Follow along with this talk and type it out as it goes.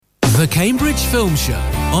The Cambridge Film Show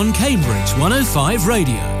on Cambridge 105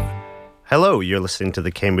 Radio. Hello, you're listening to the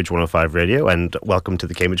Cambridge 105 Radio, and welcome to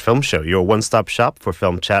the Cambridge Film Show, your one-stop shop for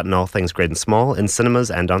film chat and all things great and small in cinemas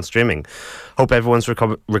and on streaming. Hope everyone's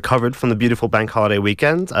recovered from the beautiful bank holiday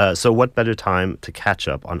weekend, so what better time to catch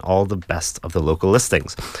up on all the best of the local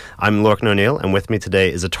listings. I'm Lorcan O'Neill, and with me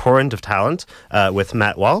today is a torrent of talent with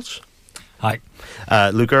Matt Walsh. Hi.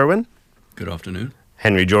 Luke Irwin. Good afternoon.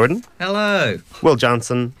 Henry Jordan. Hello. Will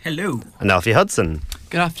Johnson. Hello. And Alfie Hudson.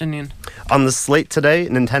 Good afternoon. On the slate today,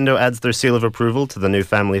 Nintendo adds their seal of approval to the new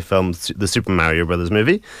family film, the Super Mario Bros.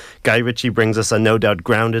 Movie. Guy Ritchie brings us a no-doubt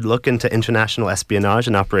grounded look into international espionage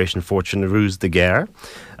and Operation Fortune Ruse de Guerre.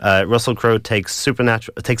 Russell Crowe takes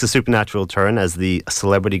a supernatural turn as the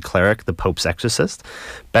celebrity cleric, the Pope's Exorcist.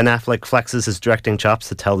 Ben Affleck flexes his directing chops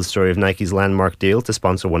to tell the story of Nike's landmark deal to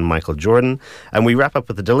sponsor one Michael Jordan. And we wrap up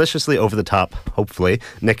with the deliciously over-the-top, hopefully,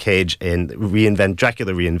 Nick Cage in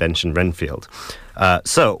Dracula reinvention Renfield.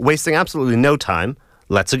 So, wasting absolutely no time,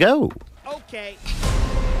 let's go. Okay.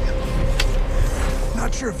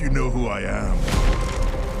 Not sure if you know who I am,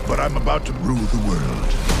 but I'm about to rule the world.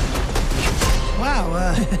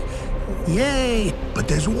 Wow, yay. But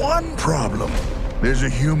there's one problem. There's a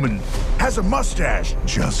human, has a mustache,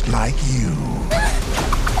 just like you.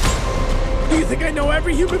 Do you think I know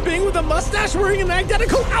every human being with a mustache wearing an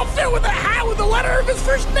identical outfit with a hat with the letter of his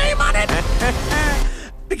first name on it?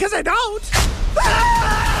 Because I don't.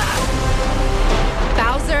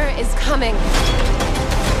 Bowser is coming.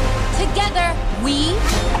 Together, we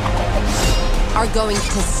are going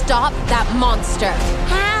to stop that monster.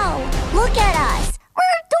 How? Look at us. We're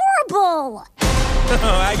adorable.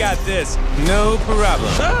 Oh, I got this. No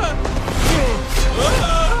problem.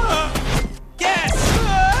 Yes!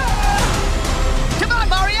 Come on,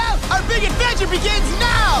 Mario! Our big adventure begins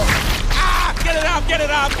now! Ah! Get it off, get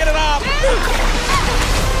it off, get it off!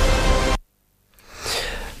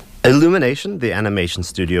 Illumination, the animation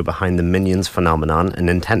studio behind the Minions phenomenon, and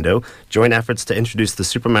Nintendo join efforts to introduce the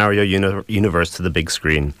Super Mario universe to the big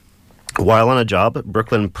screen. While on a job,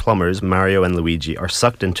 Brooklyn plumbers Mario and Luigi are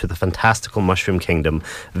sucked into the fantastical Mushroom Kingdom,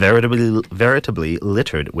 veritably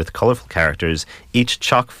littered with colorful characters, each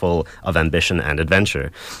chock full of ambition and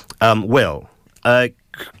adventure. Will,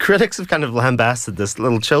 critics have kind of lambasted this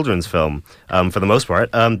little children's film for the most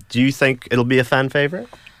part. Do you think it'll be a fan favorite?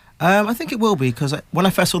 I think it will be, because when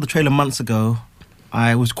I first saw the trailer months ago,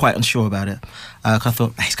 I was quite unsure about it. 'Cause I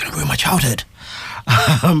thought, hey, it's going to ruin my childhood.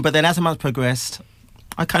 But then as the months progressed,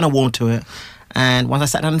 I kind of warmed to it. And once I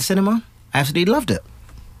sat down in the cinema, I absolutely loved it.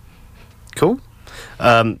 Cool.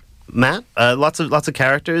 Matt, lots of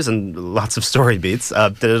characters and lots of story beats.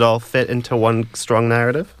 Did it all fit into one strong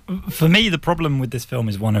narrative? For me, the problem with this film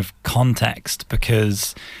is one of context,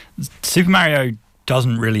 because Super Mario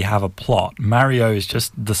doesn't really have a plot. Mario is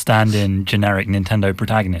just the stand-in generic Nintendo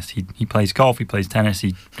protagonist. He plays golf, he plays tennis,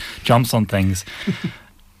 he jumps on things.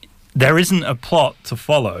 There isn't a plot to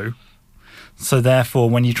follow, so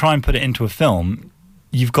therefore when you try and put it into a film,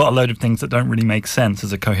 you've got a load of things that don't really make sense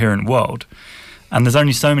as a coherent world. And there's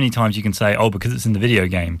only so many times you can say, oh, because it's in the video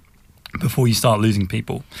game, before you start losing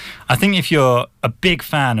people. I think if you're a big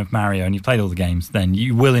fan of Mario and you've played all the games, then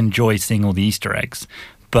you will enjoy seeing all the Easter eggs.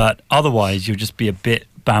 But otherwise, you'll just be a bit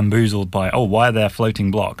bamboozled by, oh, why are there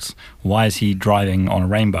floating blocks? Why is he driving on a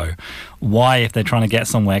rainbow? Why, if they're trying to get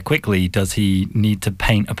somewhere quickly, does he need to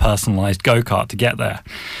paint a personalised go-kart to get there?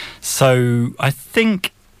 So I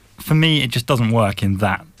think, for me, it just doesn't work in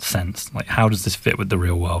that sense. Like, how does this fit with the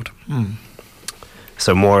real world?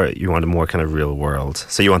 So you want a more kind of real world.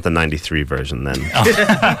 So you want the 93 version then?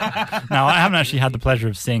 Now, I haven't actually had the pleasure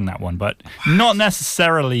of seeing that one, but not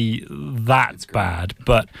necessarily that bad.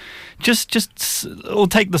 But just we'll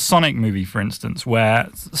take the Sonic movie, for instance, where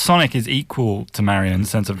Sonic is equal to Mario in the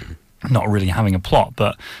sense of not really having a plot,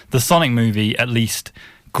 but the Sonic movie at least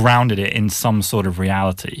grounded it in some sort of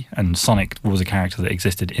reality, and Sonic was a character that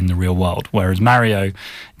existed in the real world, whereas Mario,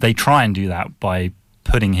 they try and do that by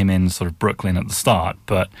putting him in sort of Brooklyn at the start,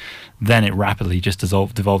 but then it rapidly just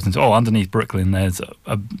devolves into, underneath Brooklyn there's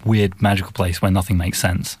a weird magical place where nothing makes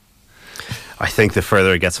sense. I think the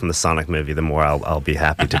further it gets from the Sonic movie, the more I'll be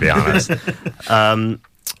happy, to be honest.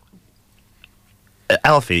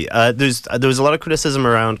 Alfie, there was a lot of criticism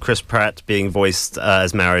around Chris Pratt being voiced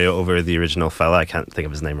as Mario over the original fella. I can't think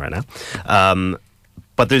of his name right now.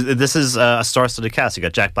 But this is a star-studded cast. You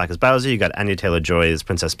got Jack Black as Bowser. You got Anya Taylor-Joy as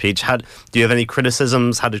Princess Peach. Do you have any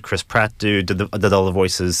criticisms? How did Chris Pratt do? Did all the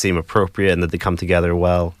voices seem appropriate, and did they come together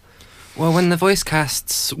well? Well, when the voice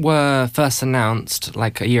casts were first announced,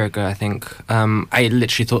 like a year ago, I think, I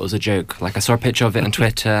literally thought it was a joke. Like, I saw a picture of it on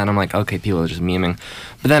Twitter, and I'm like, okay, people are just memeing.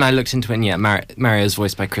 But then I looked into it, and yeah, Mario's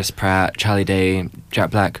voiced by Chris Pratt, Charlie Day,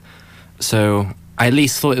 Jack Black. So I at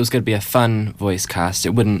least thought it was going to be a fun voice cast.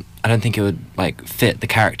 I don't think it would, like, fit the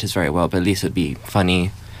characters very well, but at least it would be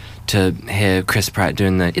funny to hear Chris Pratt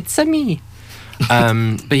doing the, "It's a me."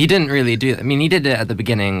 But he didn't really do that. I mean, he did it at the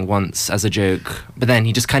beginning once as a joke, but then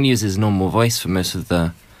he just kind of used his normal voice for most of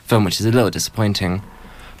the film, which is a little disappointing.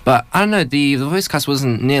 But I don't know, the voice cast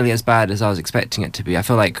wasn't nearly as bad as I was expecting it to be. I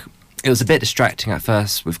feel like it was a bit distracting at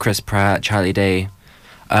first with Chris Pratt, Charlie Day.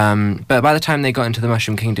 But by the time they got into the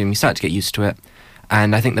Mushroom Kingdom, you start to get used to it.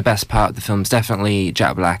 And I think the best part of the film is definitely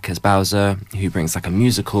Jack Black as Bowser, who brings like a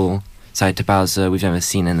musical side to Bowser we've never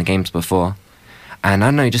seen in the games before. And I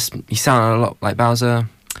don't know, he sounded a lot like Bowser.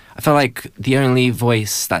 I felt like the only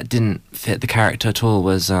voice that didn't fit the character at all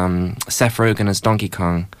was Seth Rogen as Donkey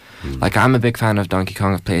Kong. Like, I'm a big fan of Donkey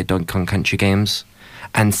Kong. I've played Donkey Kong Country games.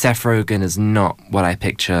 And Seth Rogen is not what I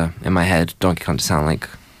picture in my head Donkey Kong to sound like.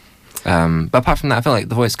 But apart from that, I feel like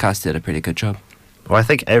the voice cast did a pretty good job. Well, I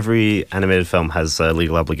think every animated film has a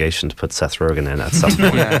legal obligation to put Seth Rogen in at some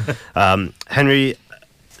point. Yeah. Henry,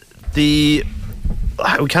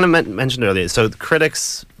 we kind of mentioned earlier, so the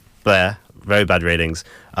critics, very bad ratings.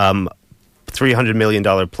 $300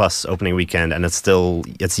 million plus opening weekend, and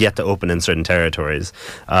it's yet to open in certain territories.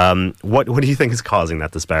 What do you think is causing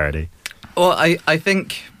that disparity? Well, I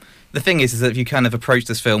think the thing is that if you kind of approach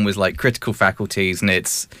this film with like critical faculties, and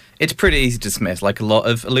it's pretty easy to dismiss, like a lot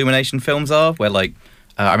of Illumination films are, where like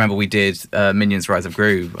I remember we did Minions: Rise of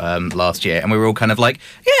Gru last year, and we were all kind of like,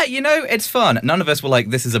 yeah, it's fun. None of us were like,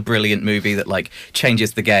 this is a brilliant movie that like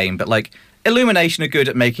changes the game, but like Illumination are good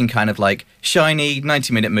at making kind of like shiny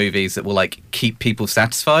 90-minute movies that will like keep people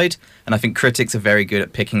satisfied, and I think critics are very good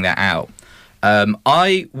at picking that out.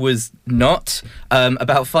 I was not.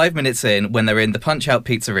 About 5 minutes in, when they're in the Punch-Out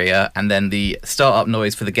Pizzeria and then the start-up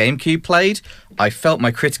noise for the GameCube played, I felt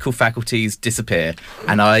my critical faculties disappear,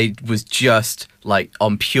 and I was just like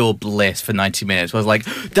on pure bliss for 90 minutes. I was like,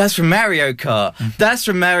 that's from Mario Kart, that's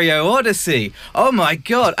from Mario Odyssey, oh my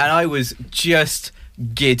god, and I was just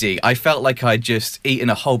giddy. I felt like I'd just eaten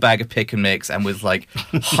a whole bag of pick and mix and was like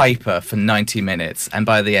hyper for 90 minutes, and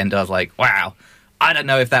by the end I was like, wow, I don't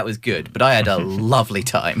know if that was good, but I had a lovely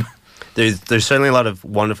time. There's certainly a lot of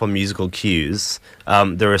wonderful musical cues.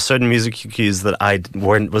 There are certain musical cues that I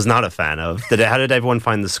was not a fan of. How did everyone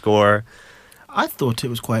find the score? I thought it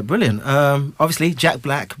was quite brilliant. Obviously, Jack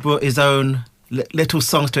Black brought his own little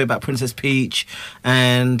song story about Princess Peach,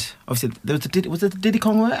 and obviously there was the Diddy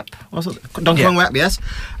Kong rap? Donkey Kong rap, yes.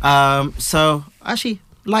 So I actually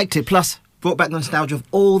liked it. Plus, brought back the nostalgia of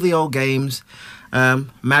all the old games.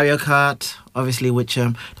 Mario Kart, obviously, which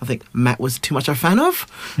I think Matt was too much of a fan of,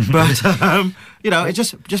 but it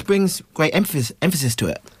just brings great emphasis to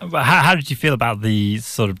it. But how did you feel about the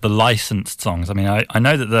sort of the licensed songs? I mean, I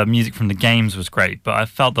know that the music from the games was great, but I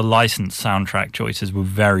felt the licensed soundtrack choices were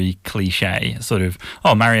very cliche. Sort of,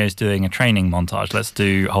 Mario's doing a training montage, let's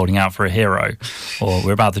do Holding Out for a Hero, or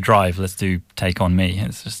we're about to drive, let's do Take On Me.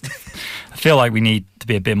 It's just, I feel like we need to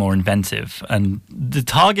be a bit more inventive, and the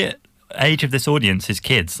target age of this audience is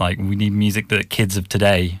kids. Like, we need music that kids of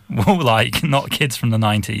today will like, not kids from the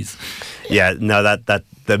 90s. Yeah, no,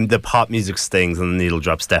 the pop music stings and the needle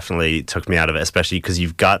drops definitely took me out of it, especially because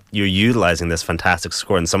you're utilizing this fantastic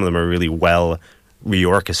score, and some of them are really well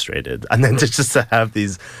reorchestrated, and then just to have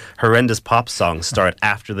these horrendous pop songs start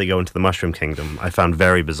after they go into the Mushroom Kingdom, I found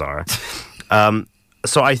very bizarre.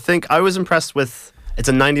 So I think I was impressed with. It's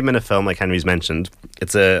a 90-minute film, like Henry's mentioned.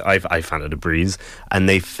 I found it a breeze, and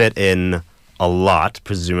they fit in a lot,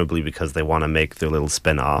 presumably because they want to make their little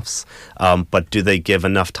spin-offs. But do they give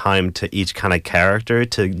enough time to each kind of character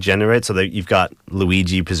to generate? So that you've got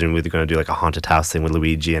Luigi, presumably they're going to do like a haunted house thing with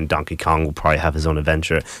Luigi, and Donkey Kong will probably have his own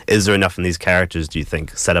adventure. Is there enough in these characters, do you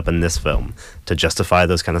think, set up in this film to justify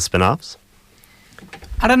those kind of spin-offs?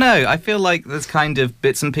 I don't know. I feel like there's kind of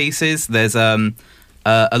bits and pieces. There's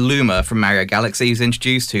a Luma from Mario Galaxy who's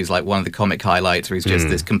introduced, who's like one of the comic highlights, where he's just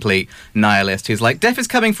this complete nihilist who's like, death is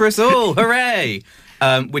coming for us all, hooray!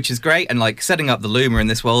 Which is great, and like setting up the Luma in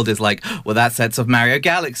this world is like, well, that sets off Mario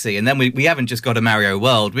Galaxy, and then we haven't just got a Mario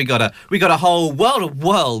world, we got a whole world of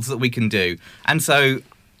worlds that we can do. And so,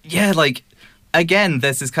 yeah, like, again,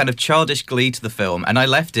 there's this kind of childish glee to the film, and I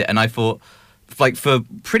left it and I thought, like, for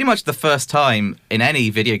pretty much the first time in any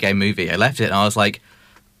video game movie, I left it and I was like,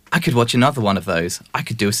 I could watch another one of those. I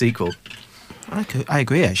could do a sequel. I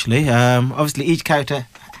agree, actually. Obviously, each character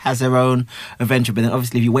has their own adventure, but then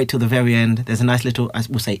obviously if you wait till the very end, there's a nice little,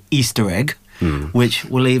 we'll say, Easter egg which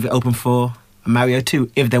will leave it open for a Mario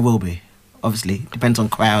 2, if there will be. Obviously, depends on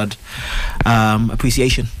crowd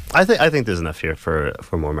appreciation. I think there's enough here for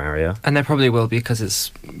more Mario. And there probably will be, because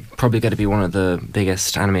it's probably going to be one of the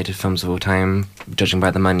biggest animated films of all time, judging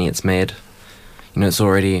by the money it's made. You know, it's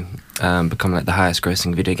already become like the highest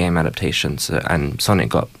grossing video game adaptation, and Sonic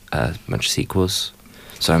got a bunch of sequels,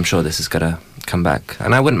 so I'm sure this is going to come back,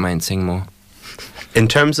 and I wouldn't mind seeing more. In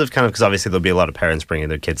terms of because obviously there'll be a lot of parents bringing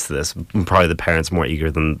their kids to this, and probably the parents more eager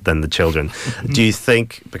than the children. Do you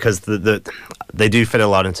think, because they do fit a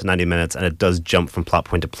lot into 90 minutes and it does jump from plot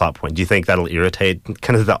point to plot point, do you think that'll irritate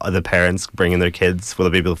kind of the parents bringing their kids? Will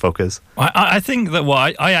they be able to focus? I think that,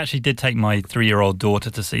 I actually did take my 3-year-old daughter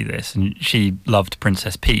to see this, and she loved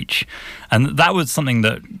Princess Peach. And that was something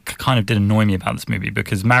that kind of did annoy me about this movie,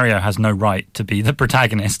 because Mario has no right to be the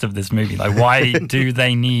protagonist of this movie. Like, why do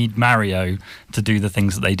they need Mario to do the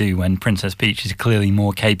things that they do when Princess Peach is clearly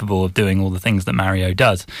more capable of doing all the things that Mario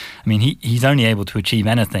does? I mean, he's only able to achieve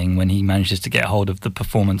anything when he manages to get hold of the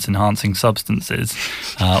performance-enhancing substances,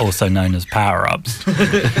 also known as power-ups.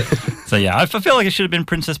 So yeah, I feel like it should have been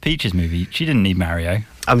Princess Peach's movie. She didn't need Mario.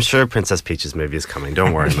 I'm sure Princess Peach's movie is coming.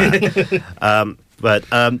 Don't worry, Matt. But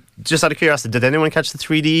just out of curiosity, did anyone catch the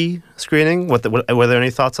 3D screening? Were there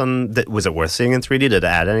any thoughts on that? Was it worth seeing in 3D? Did it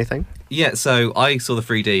add anything? Yeah, so I saw the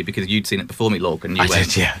 3D because you'd seen it before me, Lorcan. I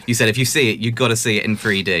did, yeah. You said if you see it, you've got to see it in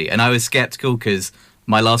 3D. And I was skeptical because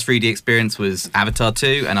my last 3D experience was Avatar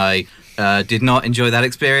 2, and I did not enjoy that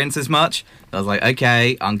experience as much. I was like,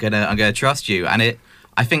 okay, I'm gonna trust you. And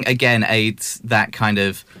I think, again, aids that kind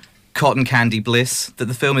of cotton candy bliss that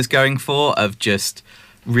the film is going for, of just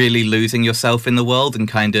really losing yourself in the world and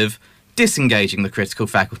kind of disengaging the critical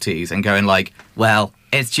faculties and going like, well,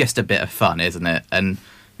 it's just a bit of fun, isn't it? And,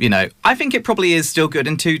 you know, I think it probably is still good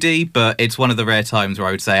in 2D, but it's one of the rare times where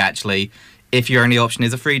I would say, actually, if your only option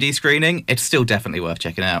is a 3D screening, it's still definitely worth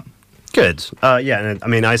checking out. Good. Yeah, and I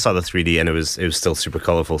mean, I saw the 3D and it was still super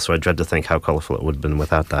colourful, so I dread to think how colourful it would have been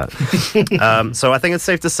without that. So I think it's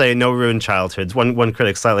safe to say no ruined childhoods. One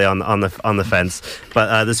critic slightly on the fence,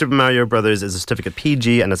 but the Super Mario Brothers is a certificate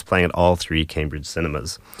PG and it's playing at all 3 Cambridge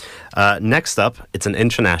cinemas. Next up, it's an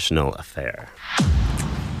international affair.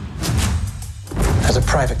 As a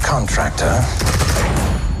private contractor,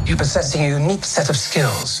 you possess a unique set of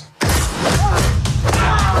skills.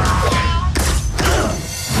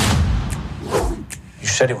 You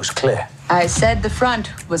said it was clear. I said the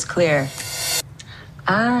front was clear.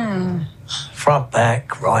 Front,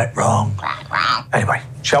 back, right, wrong. Anyway,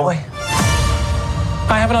 shall we?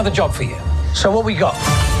 I have another job for you. So what we got?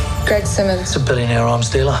 Greg Simmons. It's a billionaire arms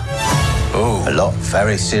dealer. Oh, a lot of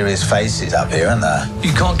very serious faces up here, aren't there?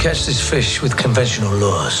 You can't catch this fish with conventional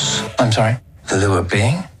lures. I'm sorry? The lure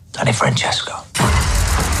being? Danny Francesco.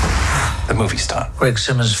 The movie star. Greg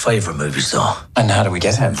Simmons' favourite movie star. And how do we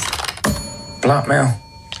get him? Blackmail.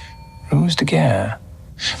 Who's to care?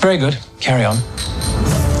 Very good. Carry on.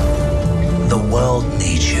 The world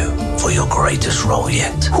needs you for your greatest role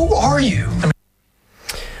yet. Who are you?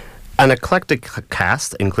 An eclectic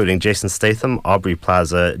cast, including Jason Statham, Aubrey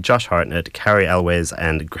Plaza, Josh Hartnett, Cary Elwes,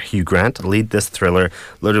 and Hugh Grant, lead this thriller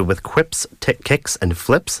loaded with quips, kicks, and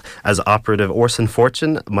flips as operative Orson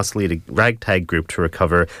Fortune must lead a ragtag group to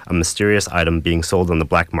recover a mysterious item being sold on the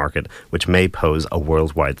black market, which may pose a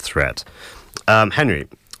worldwide threat. Henry,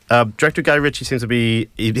 director Guy Ritchie seems to be...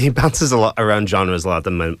 He bounces a lot around genres a lot at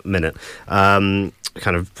the minute. He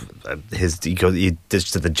did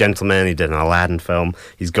The Gentleman, he did an Aladdin film,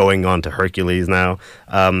 he's going on to Hercules now.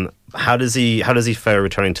 How does he fare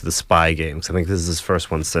returning to the spy games? I think this is his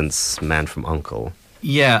first one since Man from U.N.C.L.E.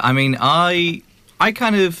 Yeah, I mean, I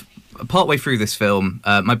kind of, partway through this film,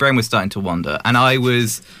 my brain was starting to wander, and I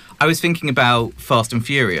was thinking about Fast and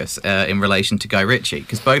Furious in relation to Guy Ritchie,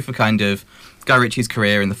 because both are kind of... Guy Ritchie's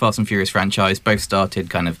career in the Fast and Furious franchise both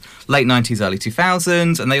started kind of late 90s, early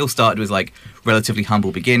 2000s, and they all started with like relatively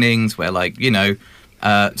humble beginnings where, like, you know,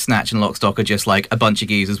 Snatch and Lock, Stock are just like a bunch of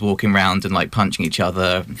geezers walking around and like punching each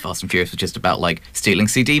other. And Fast and Furious was just about like stealing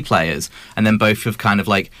CD players, and then both have kind of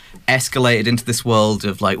like escalated into this world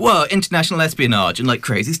of like, whoa, international espionage and like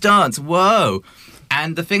crazy stunts, whoa.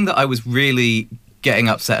 And the thing that I was really getting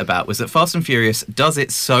upset about was that Fast and Furious does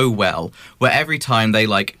it so well, where every time they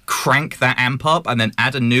like crank that amp up and then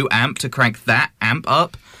add a new amp to crank that amp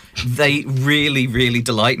up, they really, really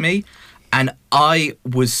delight me. And I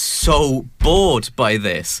was so bored by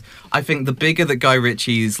this. I think the bigger that Guy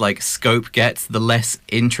Ritchie's like scope gets, the less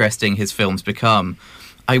interesting his films become.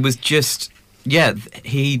 I was just... Yeah,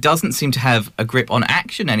 he doesn't seem to have a grip on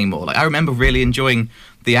action anymore. Like, I remember really enjoying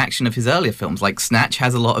the action of his earlier films. Like, Snatch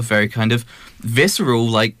has a lot of very kind of visceral,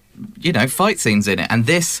 like, you know, fight scenes in it. And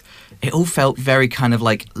this it all felt very kind of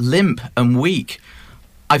like limp and weak.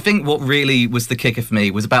 I think what really was the kicker for me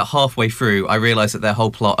was about halfway through, I realised that their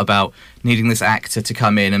whole plot about needing this actor to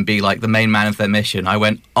come in and be like the main man of their mission, I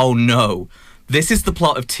went, oh no, this is the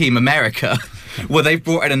plot of Team America, where they've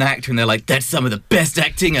brought in an actor and they're like, that's some of the best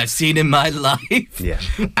acting I've seen in my life. Yeah.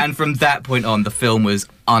 And from that point on, the film was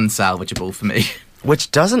unsalvageable for me.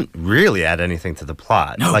 Which doesn't really add anything to the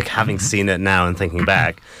plot, like having seen it now and thinking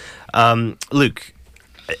back. Luke,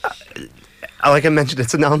 like I mentioned,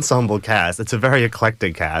 it's an ensemble cast. It's a very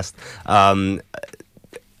eclectic cast.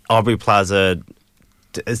 Aubrey Plaza,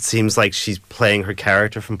 it seems like she's playing her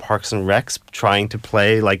character from Parks and Recs, trying to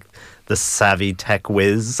play like the savvy tech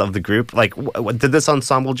whiz of the group. Like, did this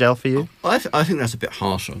ensemble gel for you? I think that's a bit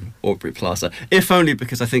harsh on Aubrey Plaza, if only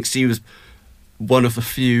because I think she was one of the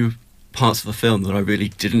few parts of the film that I really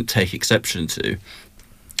didn't take exception to.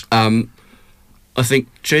 I think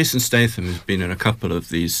Jason Statham has been in a couple of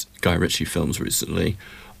these Guy Ritchie films recently.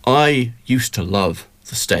 I used to love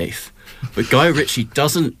the Stath, but Guy Ritchie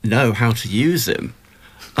doesn't know how to use him.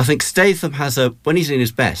 I think Statham has when he's in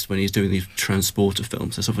his best, when he's doing these transporter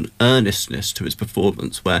films, there's sort of an earnestness to his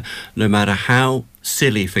performance where no matter how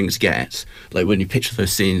silly things get, like when you picture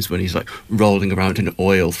those scenes when he's like rolling around in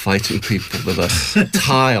oil, fighting people with a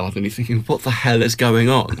tie on, and you're thinking, what the hell is going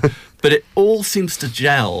on? But it all seems to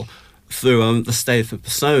gel through the Statham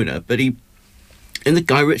persona. But in the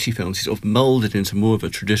Guy Ritchie films, he's sort of moulded into more of a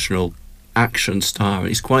traditional action star, and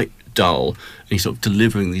he's quite dull, and he's sort of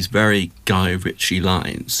delivering these very Guy Ritchie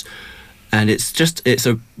lines, and it's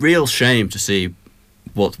a real shame to see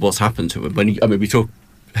what's happened to him.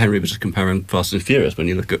 Henry was just comparing Fast and Furious. When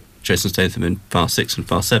you look at Jason Statham in Fast 6 and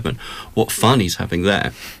Fast 7, what fun he's having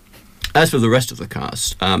there. As for the rest of the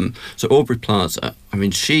cast, so Aubrey Plaza, I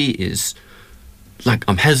mean, she is, like,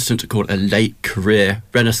 I'm hesitant to call it a late career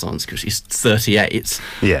renaissance because she's 38.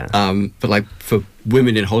 Yeah. But like for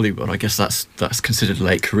women in Hollywood, I guess that's considered a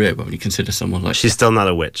late career. But when you consider someone like, she's still not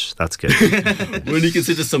a witch. That's good. When you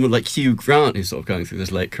consider someone like Hugh Grant, who's sort of going through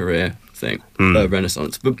this late career thing,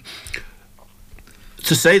 renaissance. But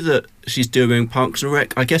to say that she's doing Parks and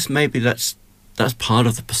Rec, I guess maybe that's part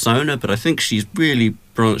of the persona. But I think she's really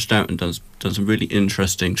branched out and done some really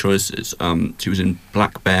interesting choices. She was in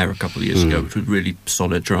Black Bear a couple of years ago, which was really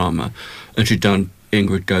solid drama, and she'd done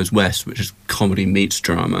Ingrid Goes West, which is comedy meets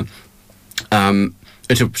drama.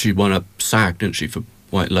 Until she won a SAG, didn't she, for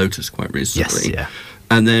White Lotus quite recently? Yes, yeah.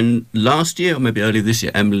 And then last year, or maybe earlier this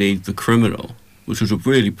year, Emily the Criminal, which was a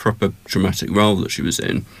really proper dramatic role that she was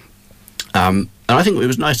in. And I think it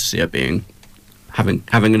was nice to see her having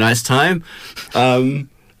a nice time.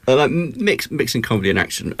 Like mixing comedy and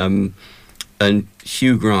action, and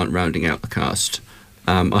Hugh Grant rounding out the cast.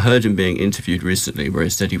 I heard him being interviewed recently where he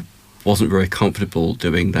said he wasn't very comfortable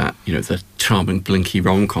doing that, the charming blinky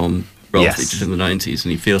rom-com roles that he did in the 90s,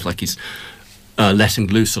 and he feels like he's letting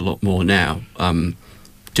loose a lot more now,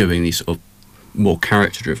 doing these sort of more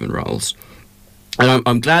character-driven roles. And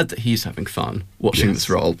I'm glad that he's having fun watching this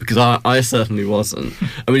role, because I certainly wasn't.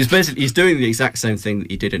 I mean, he's doing the exact same thing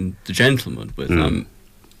that he did in The Gentleman with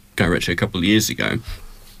Guy Ritchie a couple of years ago.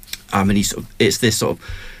 And it's this sort of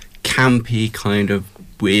campy, kind of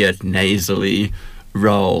weird, nasally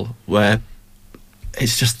role where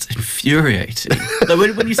it's just infuriating.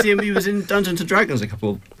 Like when you see him, he was in Dungeons and Dragons a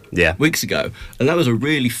couple weeks ago, and that was a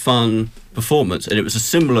really fun performance, and it was a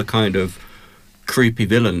similar kind of creepy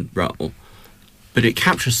villain role, but it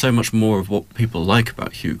captures so much more of what people like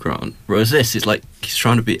about Hugh Grant, whereas this is like he's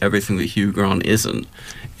trying to be everything that Hugh Grant isn't,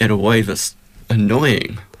 in a way that's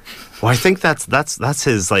annoying. Well, I think that's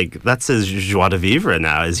his joie de vivre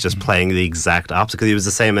now, is just playing the exact opposite. Because he was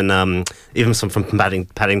the same in even some from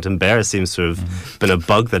Paddington Bear seems to have been a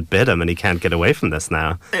bug that bit him, and he can't get away from this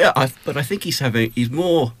now. Yeah, but I think he's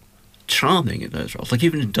more charming in those roles. Like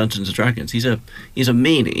even in Dungeons and Dragons, he's a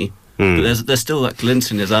meanie, but there's still that glint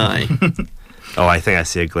in his eye. Oh, I think I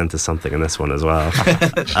see a glint of something in this one as well.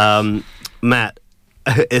 Matt,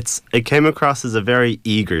 it came across as a very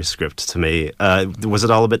eager script to me. Was it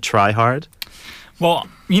all a bit try hard? Well,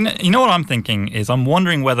 you know what I'm thinking is I'm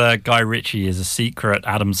wondering whether Guy Ritchie is a secret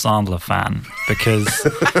Adam Sandler fan, because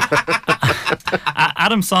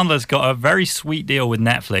Adam Sandler's got a very sweet deal with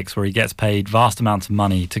Netflix where he gets paid vast amounts of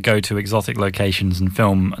money to go to exotic locations and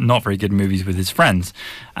film not very good movies with his friends.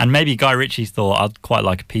 And maybe Guy Ritchie thought, I'd quite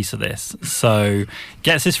like a piece of this. So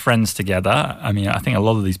gets his friends together. I mean, I think a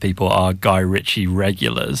lot of these people are Guy Ritchie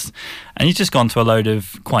regulars. And he's just gone to a load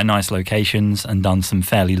of quite nice locations and done some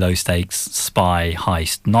fairly low-stakes spy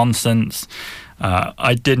heist nonsense.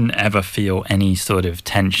 I didn't ever feel any sort of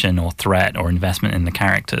tension or threat or investment in the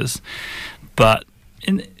characters. But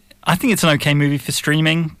I think it's an okay movie for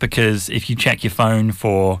streaming, because if you check your phone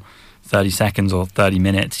for 30 seconds or 30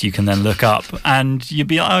 minutes, you can then look up and you'd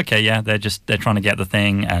be like, okay, yeah, they're trying to get the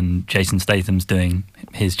thing, and Jason Statham's doing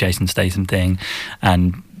his Jason Statham thing,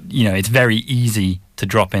 and it's very easy to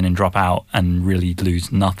drop in and drop out and really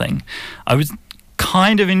lose nothing. I was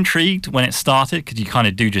kind of intrigued when it started, because you kind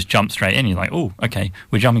of do just jump straight in. You're like, oh, okay,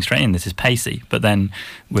 we're jumping straight in, this is pacey, but then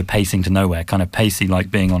we're pacing to nowhere, kind of pacey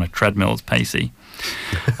like being on a treadmill is pacey.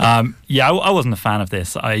 I wasn't a fan of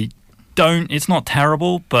this. It's not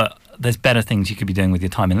terrible, but there's better things you could be doing with your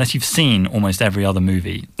time. Unless you've seen almost every other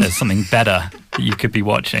movie, there's something better that you could be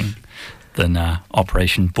watching than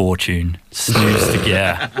Operation Fortune. Snooze the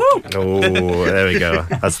gear. Oh, there we go.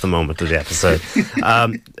 That's the moment of the episode.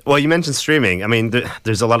 Well, you mentioned streaming. I mean,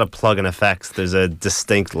 there's a lot of plug-in effects. There's a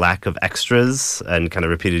distinct lack of extras and kind of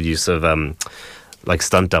repeated use of like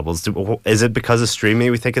stunt doubles. Is it because of streaming?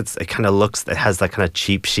 We think it has that kind of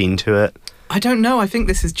cheap sheen to it. I don't know. I think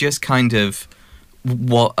this is just kind of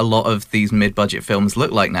what a lot of these mid-budget films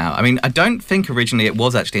look like now. I mean, I don't think originally it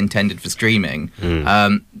was actually intended for streaming.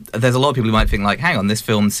 There's a lot of people who might think like, hang on, this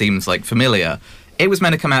film seems like familiar. It was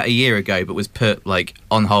meant to come out a year ago, but was put like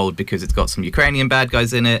on hold because it's got some Ukrainian bad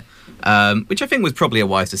guys in it, which I think was probably a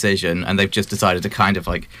wise decision, and they've just decided to kind of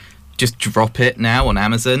like just drop it now on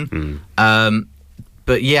Amazon.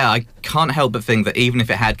 But yeah, I can't help but think that even if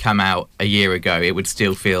it had come out a year ago, it would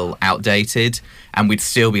still feel outdated, and we'd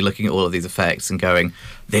still be looking at all of these effects and going,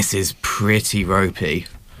 this is pretty ropey.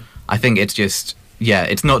 I think it's just,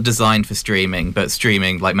 it's not designed for streaming, but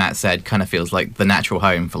streaming, like Matt said, kind of feels like the natural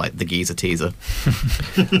home for like the geezer teaser.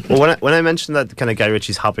 Well, when I mentioned that kind of Guy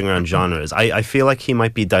Ritchie's hopping around genres, I feel like he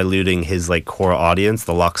might be diluting his like core audience,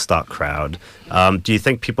 the lock stock crowd. Do you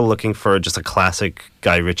think people looking for just a classic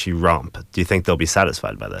Guy Ritchie romp, do you think they'll be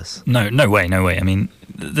satisfied by this? No way. I mean,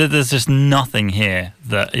 there's just nothing here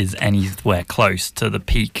that is anywhere close to the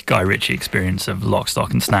peak Guy Ritchie experience of Lock,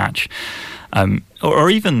 Stock and Snatch. Or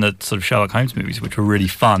even the sort of Sherlock Holmes movies, which were really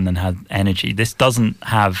fun and had energy. This doesn't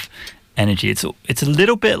have energy. It's a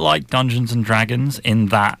little bit like Dungeons and Dragons in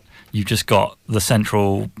that you've just got the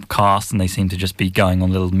central cast and they seem to just be going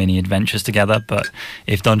on little mini adventures together. But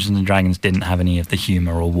if Dungeons and Dragons didn't have any of the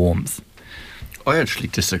humour or warmth. I actually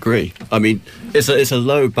disagree. I mean, it's a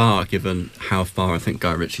low bar given how far I think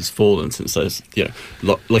Guy Ritchie's fallen since those.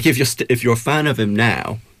 Like if you're a fan of him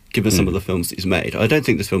now, given some of the films that he's made, I don't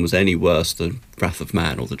think this film was any worse than Wrath of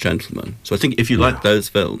Man or The Gentleman. So I think if you like those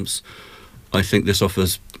films, I think this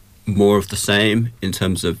offers more of the same in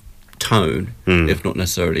terms of tone, if not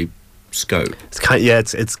necessarily scope. It's kind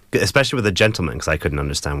of, it's especially with The Gentleman, because I couldn't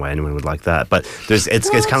understand why anyone would like that. But it's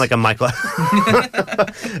kind of like a Michael.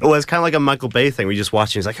 Well, it's kind of like a Michael Bay thing. We just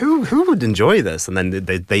watch and it's like, who would enjoy this? And then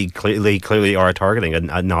they clearly are targeting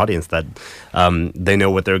an audience that they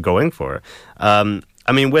know what they're going for.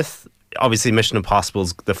 I mean, with obviously Mission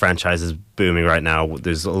Impossible's, the franchise is booming right now.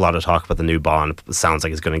 There's a lot of talk about the new Bond. It sounds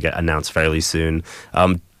like it's going to get announced fairly soon.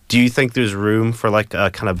 Do you think there's room for like a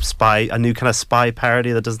new kind of spy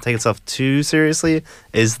parody that doesn't take itself too seriously?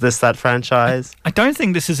 Is this that franchise? I don't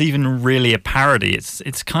think this is even really a parody.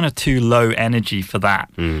 It's kind of too low energy for that.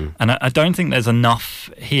 And I don't think there's enough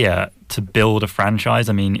here to build a franchise.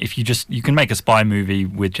 I mean, if you can make a spy movie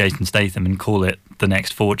with Jason Statham and call it the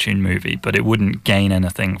next Fortune movie, but it wouldn't gain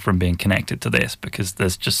anything from being connected to this because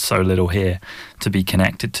there's just so little here to be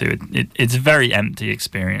connected to. It's a very empty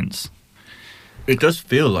experience. It does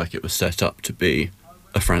feel like it was set up to be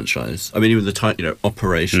a franchise. I mean, even the title,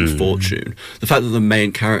 Operation Fortune. The fact that the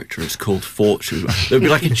main character is called Fortune, it would be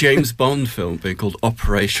like a James Bond film being called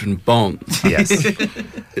Operation Bond. Yes.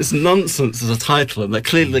 It's nonsense as a title, and they're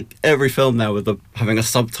clearly like every film now with having a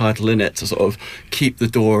subtitle in it to sort of keep the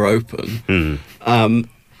door open.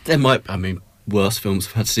 There might, worse films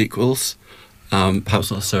have had sequels. Perhaps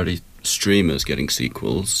not necessarily streamers getting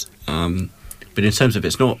sequels. But in terms of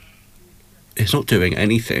it's not doing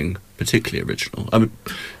anything particularly original. I mean,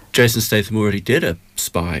 Jason Statham already did a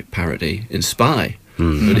spy parody in Spy,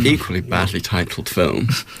 an equally badly titled film.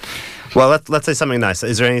 Well, let's say something nice.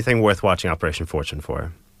 Is there anything worth watching Operation Fortune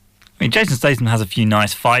for? I mean, Jason Statham has a few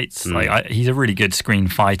nice fights. He's a really good screen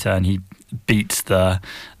fighter, and he beats the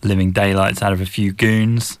living daylights out of a few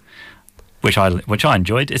goons, which I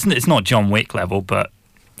enjoyed. It's not John Wick level, but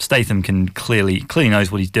Statham can clearly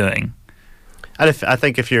knows what he's doing. And I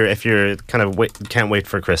think if you're kind of can't wait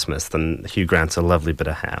for Christmas, then Hugh Grant's a lovely bit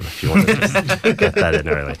of ham if you want to just get that in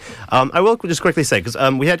early. I will just quickly say, because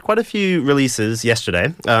we had quite a few releases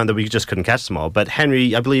yesterday that we just couldn't catch them all. But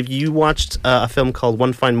Henry, I believe you watched a film called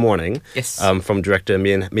One Fine Morning. Yes. From director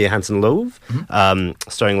Mia Hansen-Løve,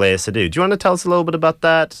 starring Léa Seydoux. Do you want to tell us a little bit about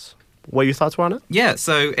that? what your thoughts were on it? Yeah,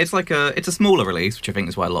 so it's a smaller release, which I think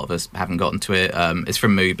is why a lot of us haven't gotten to it. It's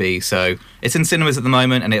from Mubi, so it's in cinemas at the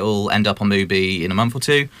moment, and it will end up on Mubi in a month or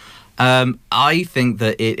two. I think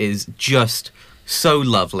that it is just so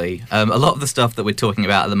lovely. A lot of the stuff that we're talking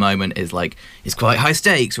about at the moment is quite high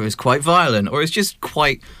stakes, or is quite violent, or is just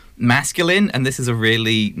quite masculine, and this is a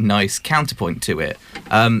really nice counterpoint to it.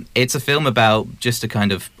 It's a film about just a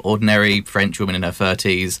kind of ordinary French woman in her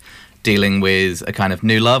 30s dealing with a kind of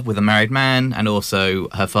new love with a married man, and also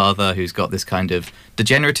her father who's got this kind of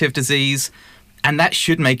degenerative disease, and that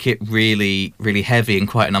should make it really, really heavy and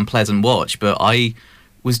quite an unpleasant watch, but I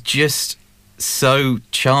was just so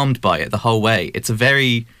charmed by it the whole way. It's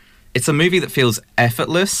a movie that feels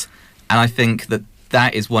effortless, and I think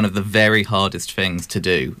that is one of the very hardest things to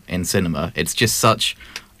do in cinema. It's just such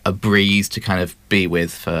a breeze to kind of be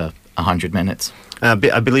with for 100 minutes. I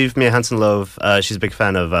believe Mia Hansen-Løve, she's a big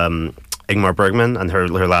fan of Ingmar Bergman, and her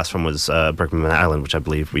last one was Bergman Island, which I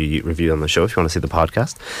believe we reviewed on the show if you want to see the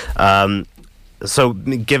podcast. So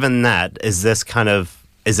given that, is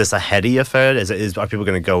this a heady affair? Are people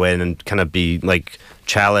going to go in and kind of be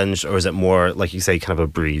challenged, or is it more, like you say, kind of a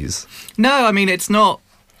breeze? No, I mean, it's not.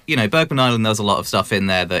 Bergman Island, there's a lot of stuff in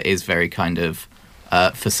there that is very kind of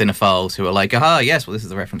for cinephiles who are like, aha, yes, well, this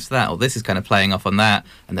is a reference to that, or this is kind of playing off on that,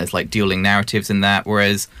 and there's dueling narratives in that,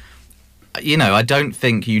 whereas, I don't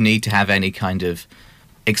think you need to have any kind of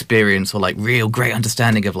experience or real great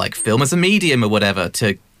understanding of film as a medium or whatever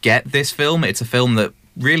to get this film. It's a film that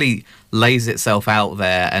really lays itself out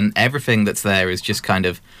there, and everything that's there is just kind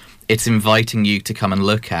of, it's inviting you to come and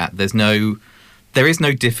look at. There is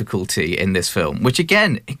no difficulty in this film, which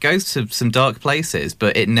again, it goes to some dark places,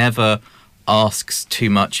 but it never asks too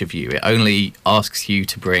much of you. It only asks you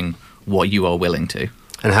to bring what you are willing to.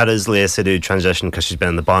 And how does Léa Seydoux transition, because she's been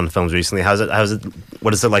in the Bond films recently,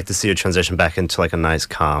 what is it like to see her transition back into a nice,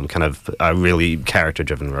 calm, kind of a really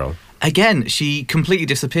character-driven role? Again, she completely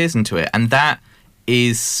disappears into it, and that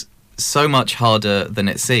is so much harder than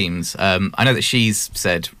it seems. I know that she's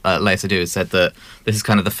said, Léa Seydoux has said that this is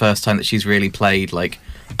kind of the first time that she's really played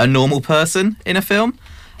a normal person in a film,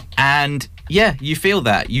 and yeah, you feel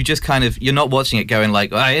that. You just kind of, you're not watching it going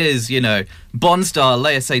here's, Bond star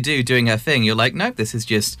Léa Seydoux doing her thing. You're like, no, this is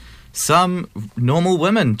just some normal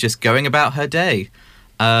woman just going about her day.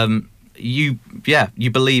 You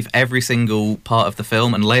believe every single part of the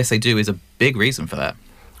film, and Léa Seydoux is a big reason for that.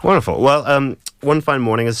 Wonderful. Well, One Fine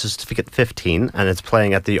Morning is Certificate 15, and it's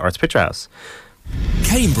playing at the Arts Picture House.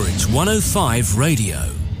 Cambridge 105 Radio.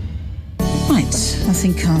 Right, I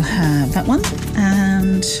think I'll have that one.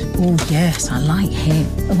 And, oh yes, I like him.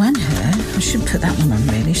 Oh, and her. I should put that one on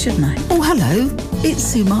really, shouldn't I? Oh, hello. It's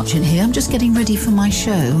Sue Marchant here. I'm just getting ready for my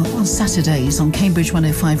show on Saturdays on Cambridge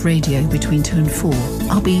 105 Radio between 2 and 4.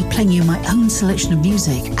 I'll be playing you my own selection of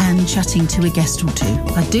music and chatting to a guest or two.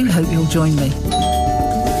 I do hope you'll join me.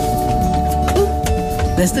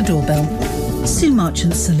 There's the doorbell. Sue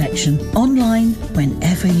Marchant's selection, online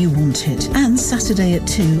whenever you want it. And Saturday at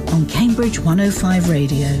 2 on Cambridge 105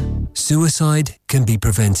 Radio. Suicide can be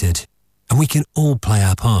prevented, and we can all play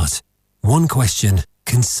our part. One question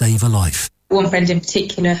can save a life. One friend in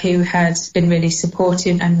particular who had been really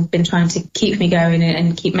supportive and been trying to keep me going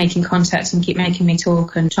and keep making contact and keep making me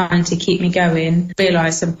talk and trying to keep me going,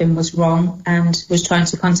 realised something was wrong and was trying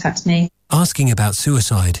to contact me. Asking about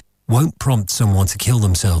suicide won't prompt someone to kill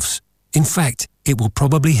themselves. In fact, it will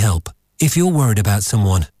probably help. If you're worried about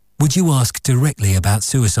someone, would you ask directly about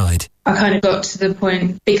suicide? I kind of got to the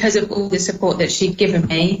point, because of all the support that she'd given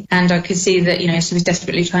me, and I could see that, she was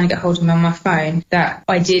desperately trying to get hold of me on my phone, that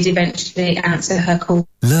I did eventually answer her call.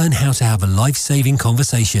 Learn how to have a life-saving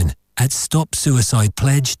conversation at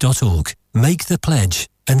stopsuicidepledge.org. Make the pledge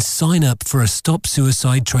and sign up for a Stop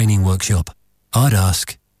Suicide training workshop. I'd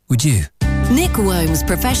ask, would you? Nick Wome's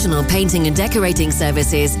Professional Painting and Decorating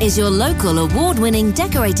Services is your local award-winning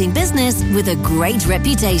decorating business with a great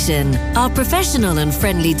reputation. Our professional and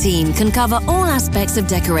friendly team can cover all aspects of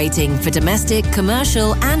decorating for domestic,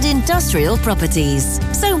 commercial and industrial properties.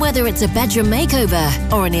 So whether it's a bedroom makeover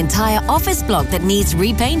or an entire office block that needs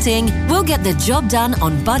repainting, we'll get the job done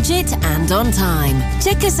on budget and on time.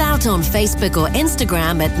 Check us out on Facebook or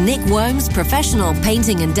Instagram at Nick Wome's Professional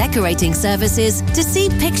Painting and Decorating Services to see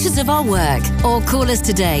pictures of our work. Or call us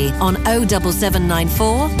today on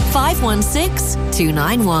 07794 516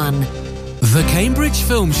 291. The Cambridge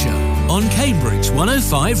Film Show on Cambridge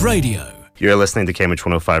 105 Radio. You're listening to Cambridge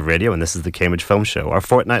 105 Radio, and this is the Cambridge Film Show, our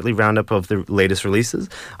fortnightly roundup of the latest releases.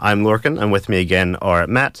 I'm Lorcan, and with me again are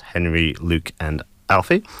Matt, Henry, Luke, and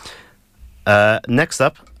Alfie. Next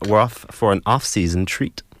up, we're off for an off-season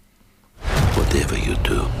treat. Whatever you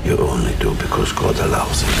do, you only do because God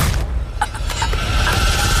allows it.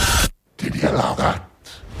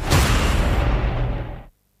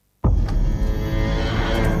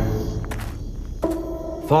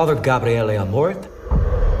 Father Gabriele Amort.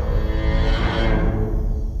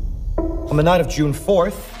 On the night of June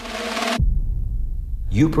 4th,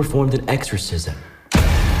 you performed an exorcism.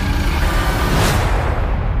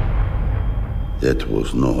 That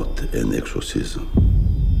was not an exorcism.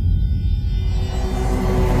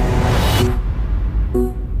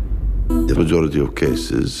 The majority of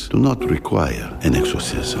cases do not require an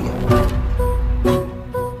exorcism.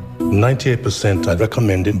 98% are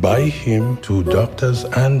recommended by him to doctors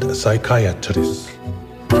and psychiatrists.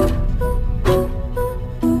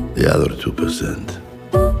 The other 2%,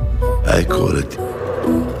 I call it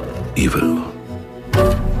evil.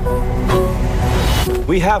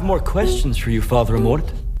 We have more questions for you, Father Amort.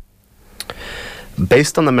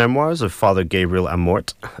 Based on the memoirs of Father Gabriel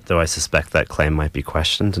Amort, though I suspect that claim might be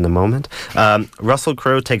questioned in a moment, Russell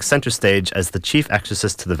Crowe takes center stage as the chief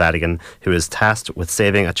exorcist to the Vatican, who is tasked with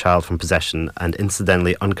saving a child from possession and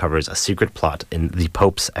incidentally uncovers a secret plot in The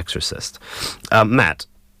Pope's Exorcist. Matt,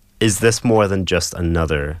 is this more than just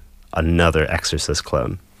another Exorcist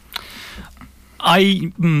clone?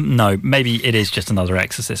 No, maybe it is just another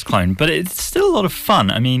Exorcist clone, but it's still a lot of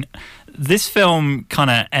fun. I mean, this film kind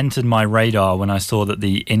of entered my radar when I saw that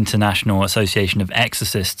the International Association of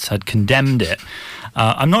Exorcists had condemned it.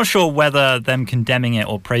 I'm not sure whether them condemning it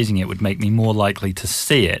or praising it would make me more likely to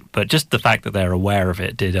see it, but just the fact that they're aware of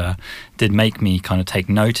it did make me kind of take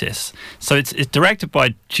notice. So it's directed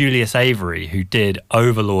by Julius Avery, who did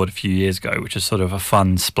Overlord a few years ago, which is sort of a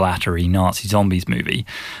fun, splattery Nazi zombies movie.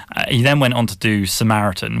 He then went on to do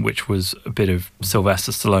Samaritan, which was a bit of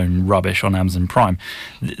Sylvester Stallone rubbish on Amazon Prime.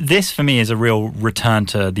 This, for me, is a real return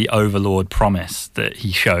to the Overlord promise that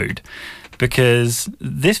he showed, because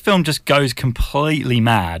this film just goes completely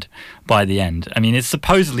mad by the end. I mean, it's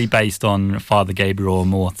supposedly based on Father Gabriel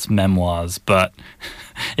Amorth's memoirs, but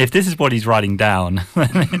if this is what he's writing down,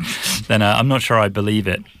 then I'm not sure I believe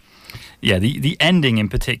it. Yeah, the ending in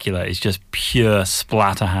particular is just pure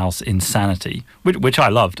splatterhouse insanity, which I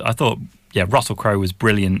loved. I thought, yeah, Russell Crowe was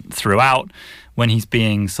brilliant throughout. When he's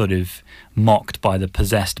being sort of mocked by the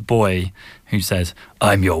possessed boy who says,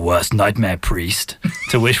 "I'm your worst nightmare, priest,"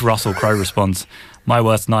 to which Russell Crowe responds, "My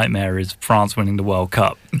worst nightmare is France winning the World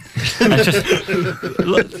Cup." And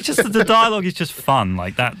just the dialogue is just fun.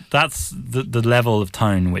 Like that's the level of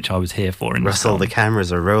tone which I was here for in Russell, the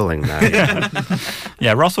cameras are rolling now.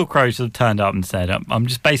 Yeah, Russell Crowe sort of turned up and said, I'm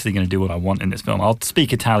just basically going to do what I want in this film. I'll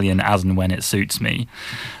speak Italian as and when it suits me.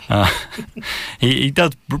 He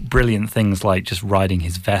does brilliant things like just riding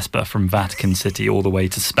his Vespa from Vatican City all the way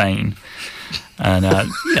to Spain. And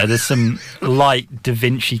there's some light Da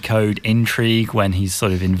Vinci Code intrigue when he's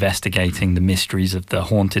sort of investigating the mysteries of the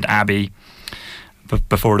haunted abbey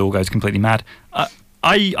before it all goes completely mad.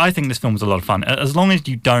 I think this film was a lot of fun. As long as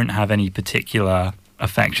you don't have any particular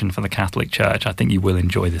affection for the Catholic Church, I think you will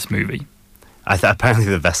enjoy this movie. Apparently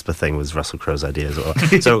the Vespa thing was Russell Crowe's idea as well.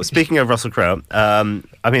 So speaking of Russell Crowe,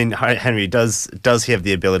 I mean, Henry, does he have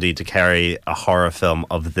the ability to carry a horror film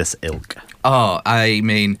of this ilk? Oh, I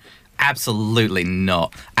mean, absolutely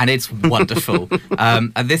not, and it's wonderful.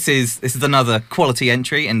 And this is another quality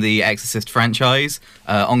entry in the Exorcist franchise,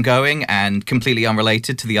 ongoing and completely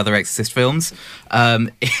unrelated to the other Exorcist films.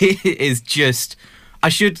 It is just, I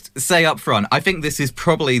should say up front, I think this is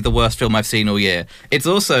probably the worst film I've seen all year. It's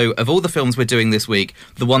also, of all the films we're doing this week,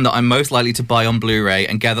 the one that I'm most likely to buy on Blu-ray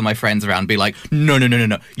and gather my friends around and be like, no,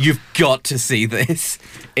 you've got to see this.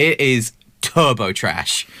 It is turbo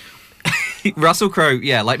trash. Russell Crowe,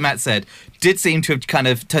 yeah, like Matt said, did seem to have kind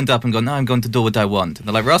of turned up and gone, "No, I'm going to do what I want." And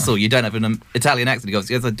they're like, "Russell, you don't have an Italian accent." He goes,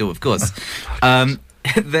 "Yes, I do, of course."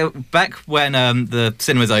 Back when the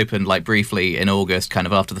cinemas opened, like briefly in August, kind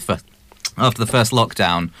of after the first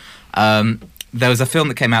lockdown, there was a film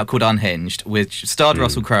that came out called Unhinged, which starred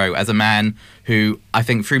Russell Crowe as a man who, I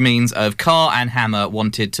think through means of car and hammer,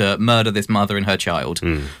 wanted to murder this mother and her child.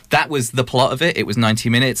 That was the plot of it. It was 90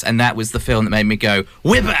 minutes, and that was the film that made me go,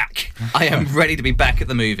 "We're back! I am ready to be back at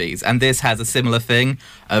the movies." And this has a similar thing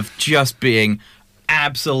of just being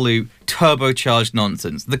absolute turbocharged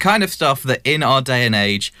nonsense. The kind of stuff that in our day and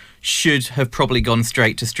age should have probably gone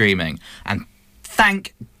straight to streaming. And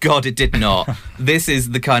thank God it did not. This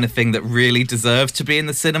is the kind of thing that really deserves to be in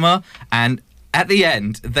the cinema. And at the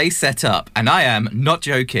end, they set up, and I am not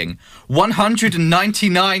joking,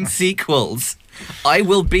 199 sequels. I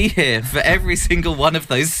will be here for every single one of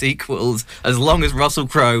those sequels as long as Russell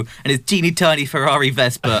Crowe and his teeny tiny Ferrari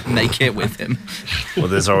Vespa make it with him. Well,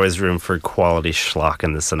 there's always room for quality schlock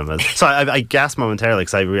in the cinemas. So I gasped momentarily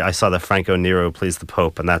because I saw that Franco Nero plays the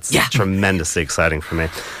Pope, and that's tremendously exciting for me.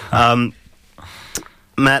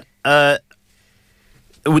 Matt,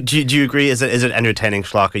 do you agree? Is it entertaining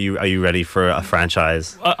schlock? Are you ready for a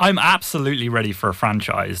franchise? I'm absolutely ready for a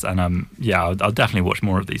franchise, and I'll definitely watch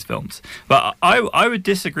more of these films. But I would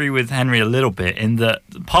disagree with Henry a little bit in that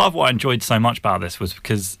part of what I enjoyed so much about this was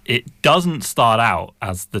because it doesn't start out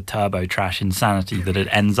as the turbo trash insanity that it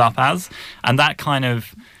ends up as, and that kind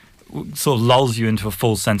of sort of lulls you into a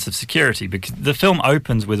false sense of security, because the film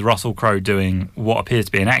opens with Russell Crowe doing what appears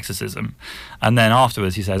to be an exorcism, and then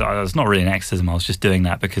afterwards he says, it's not really an exorcism, I was just doing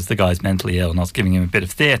that because the guy's mentally ill and I was giving him a bit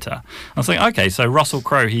of theatre. I was like, okay, so Russell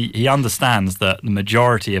Crowe, he understands that the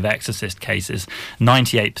majority of exorcist cases,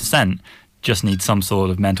 98%, just need some sort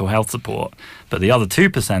of mental health support, but the other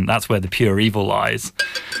 2%, that's where the pure evil lies.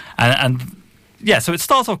 And yeah, so it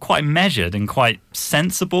starts off quite measured and quite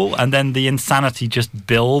sensible, and then the insanity just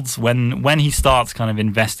builds when he starts kind of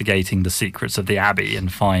investigating the secrets of the Abbey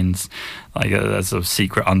and finds like a sort of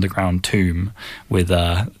secret underground tomb with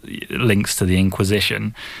links to the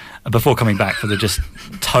Inquisition, before coming back for the just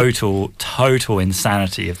total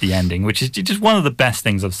insanity of the ending, which is just one of the best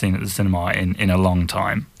things I've seen at the cinema in a long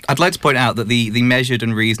time. I'd like to point out that the measured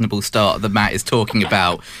and reasonable start that Matt is talking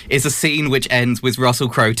about is a scene which ends with Russell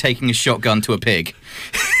Crowe taking a shotgun to a pig.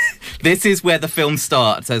 This is where the film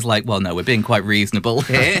starts as like, well, no, we're being quite reasonable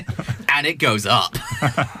here, and it goes up.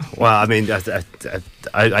 Well, I mean,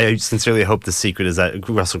 I sincerely hope the secret is that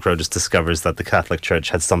Russell Crowe just discovers that the Catholic Church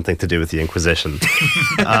had something to do with the Inquisition.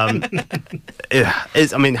 How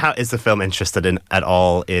is the film interested at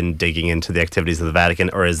all in digging into the activities of the Vatican,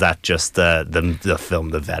 or is that just the film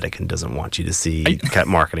the Vatican doesn't want you to see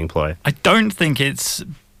marketing ploy? I don't think it's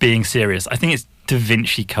being serious. I think it's Da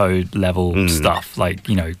Vinci Code level stuff, like,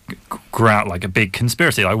 like a big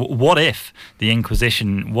conspiracy. Like, what if the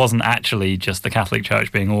Inquisition wasn't actually just the Catholic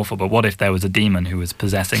Church being awful, but what if there was a demon who was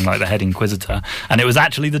possessing like the head inquisitor, and it was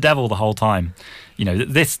actually the devil the whole time?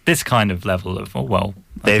 This kind of level of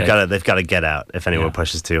they've got to get out if anyone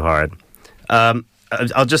pushes too hard.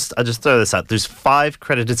 I'll just throw this out. There's 5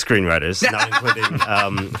 credited screenwriters, not including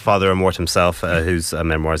Father Amort himself, whose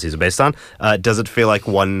memoirs these are based on. Does it feel like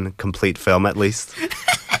one complete film at least?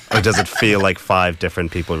 Or does it feel like 5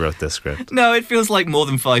 different people wrote this script? No, it feels like more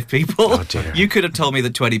than 5 people. Oh, dear. You could have told me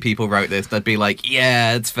that 20 people wrote this. I'd be like,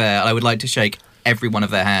 yeah, it's fair. I would like to shake every one of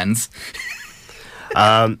their hands.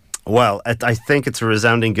 Well, I think it's a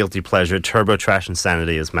resounding guilty pleasure. Turbo trash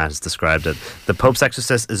insanity, as Matt has described it. The Pope's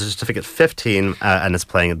Exorcist is a certificate 15, and it's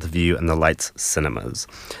playing at the View and the Lights cinemas.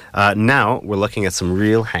 Now, we're looking at some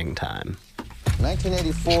real hang time.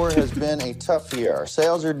 1984 has been a tough year. Our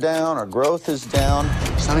sales are down, our growth is down.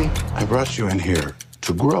 Sonny, I brought you in here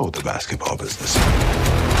to grow the basketball business.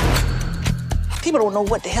 People don't know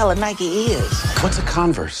what the hell a Nike is. What's a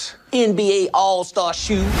Converse? NBA All-Star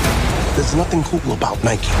shoe. There's nothing cool about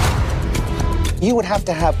Nike. You would have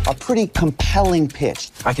to have a pretty compelling pitch.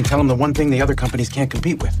 I can tell them the one thing the other companies can't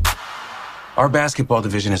compete with. Our basketball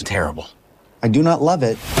division is terrible. I do not love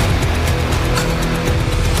it.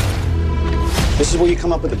 This is where you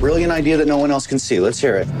come up with a brilliant idea that no one else can see. Let's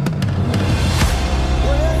hear it.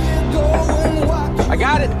 I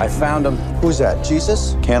got it. I found him. Who's that?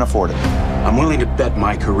 Jesus? Can't afford it. I'm willing to bet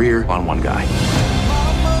my career on one guy.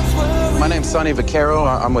 My name's Sonny Vaccaro.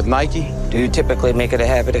 I'm with Nike. Do you typically make it a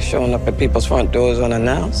habit of showing up at people's front doors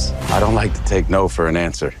unannounced? I don't like to take no for an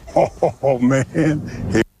answer. Oh,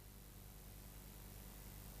 man.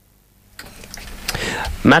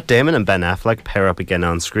 Matt Damon and Ben Affleck pair up again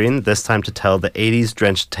on screen, this time to tell the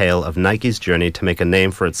 80s-drenched tale of Nike's journey to make a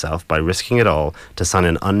name for itself by risking it all to sign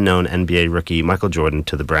an unknown NBA rookie Michael Jordan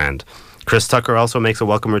to the brand. Chris Tucker also makes a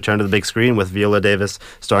welcome return to the big screen with Viola Davis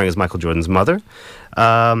starring as Michael Jordan's mother.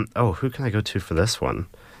 Who can I go to for this one?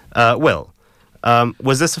 Will,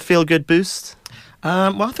 was this a feel-good boost?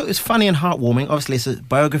 I thought it was funny and heartwarming. Obviously, it's a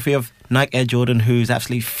biography of Nike Air Jordan, who's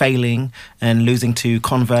absolutely failing and losing to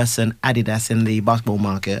Converse and Adidas in the basketball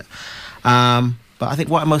market. But I think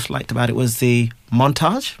what I most liked about it was the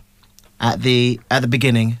montage at the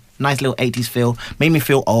beginning. Nice little 80s feel. Made me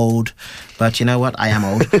feel old, but you know what? I am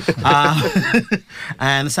old.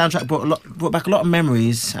 And the soundtrack brought back a lot of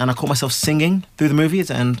memories, and I caught myself singing through the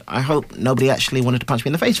movies, and I hope nobody actually wanted to punch me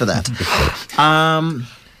in the face for that.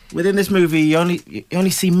 Within this movie, you only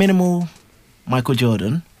see minimal Michael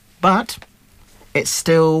Jordan, but it's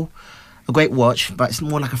still a great watch, but it's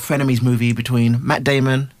more like a frenemies movie between Matt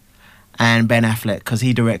Damon and Ben Affleck, because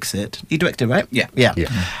he directs it. He directed, right? Yeah.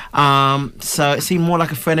 So it seemed more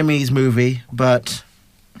like a frenemies movie, but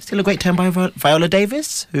still a great turn by Viola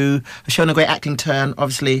Davis, who has shown a great acting turn.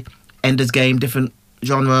 Obviously, Ender's Game, different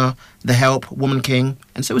genre, The Help, Woman King,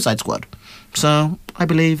 and Suicide Squad. So I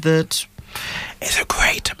believe that it's a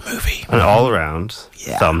great movie. An all-around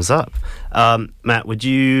thumbs up. Matt, would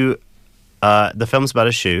you... the film's about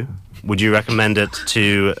a shoe. Would you recommend it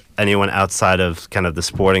to anyone outside of kind of the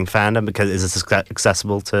sporting fandom? Because is this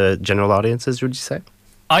accessible to general audiences, would you say?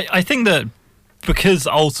 I think that because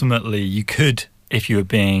ultimately you could, if you were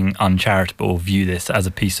being uncharitable, view this as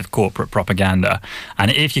a piece of corporate propaganda. And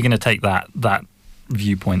if you're going to take that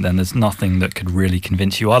viewpoint, then there's nothing that could really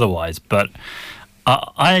convince you otherwise. But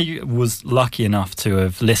I was lucky enough to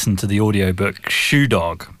have listened to the audiobook Shoe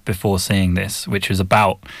Dog before seeing this, which was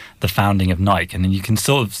about the founding of Nike. And then you can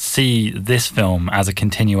sort of see this film as a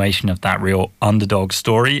continuation of that real underdog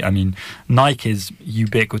story. I mean, Nike is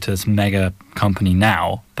ubiquitous mega company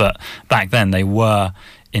now, but back then they were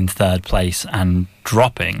in third place and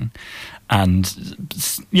dropping. And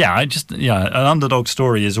an underdog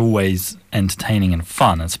story is always entertaining and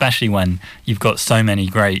fun, especially when you've got so many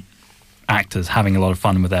great actors having a lot of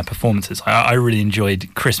fun with their performances. I really enjoyed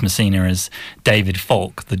Chris Messina as David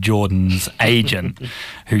Falk, the Jordan's agent,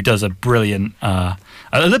 who does a brilliant, a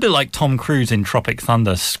little bit like Tom Cruise in Tropic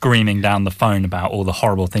Thunder, screaming down the phone about all the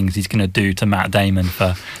horrible things he's going to do to Matt Damon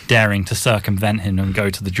for daring to circumvent him and go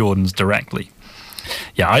to the Jordans directly.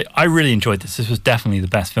 Yeah, I really enjoyed this. This was definitely the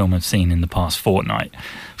best film I've seen in the past fortnight.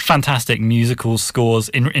 Fantastic musical scores,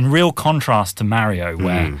 in real contrast to Mario,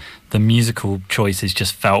 where the musical choices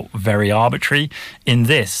just felt very arbitrary. In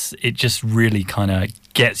this, it just really kind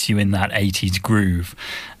of gets you in that 80s groove.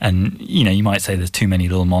 And, you might say there's too many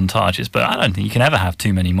little montages, but I don't think you can ever have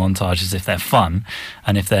too many montages if they're fun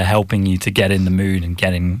and if they're helping you to get in the mood and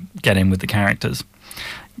get in with the characters.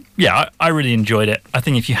 Yeah, I really enjoyed it. I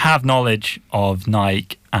think if you have knowledge of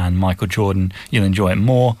Nike and Michael Jordan, you'll enjoy it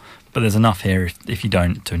more. But there's enough here, if you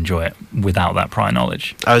don't, to enjoy it without that prior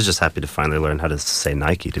knowledge. I was just happy to finally learn how to say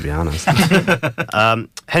Nike, to be honest.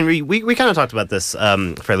 Henry, we kind of talked about this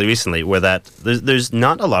fairly recently, where that there's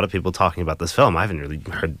not a lot of people talking about this film. I haven't really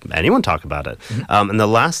heard anyone talk about it. And the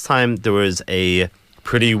last time there was a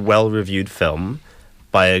pretty well-reviewed film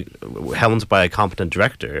helmed by a competent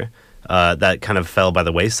director, that kind of fell by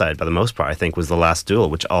the wayside for the most part, I think, was The Last Duel,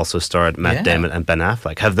 which also starred Matt Damon and Ben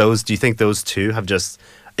Affleck. Do you think those two have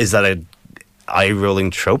is that a eye-rolling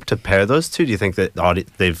trope to pair those two? Do you think that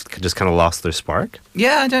they've just kind of lost their spark?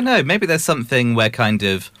 Yeah, I don't know. Maybe there's something where kind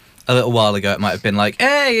of a little while ago it might have been like,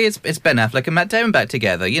 hey, it's Ben Affleck and Matt Damon back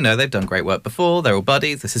together. They've done great work before. They're all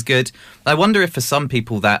buddies. This is good. I wonder if for some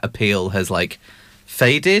people that appeal has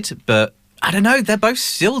faded, but I don't know. They're both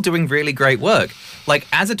still doing really great work.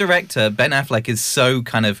 As a director, Ben Affleck is so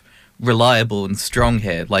kind of reliable and strong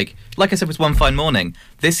here. Like I said with One Fine Morning,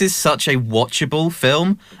 this is such a watchable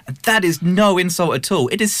film. That is no insult at all.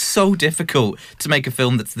 It is so difficult to make a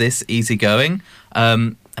film that's this easygoing.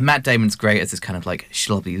 And Matt Damon's great as this kind of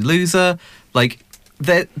schlubby loser.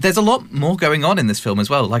 There's a lot more going on in this film as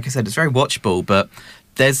well. Like I said, it's very watchable, but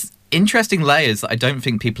there's interesting layers that I don't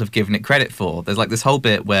think people have given it credit for. There's this whole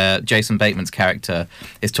bit where Jason Bateman's character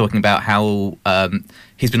is talking about how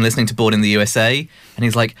he's been listening to Born in the USA, and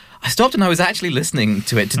he's like, I stopped and I was actually listening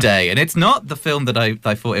to it today, and it's not the film that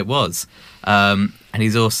I thought it was. And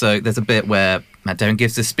he's also, there's a bit where Matt Damon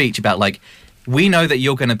gives a speech about we know that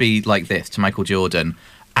you're going to be like this to Michael Jordan,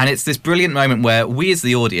 and it's this brilliant moment where we as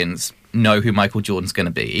the audience know who Michael Jordan's going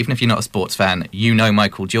to be. Even if you're not a sports fan, you know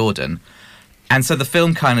Michael Jordan. And so the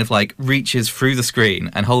film kind of reaches through the screen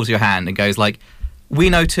and holds your hand and goes we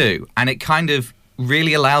know too. And it kind of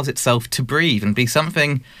really allows itself to breathe and be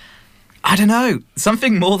something, I don't know,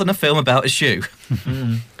 something more than a film about a shoe.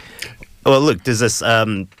 Well, look, there's this,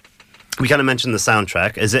 we kind of mentioned the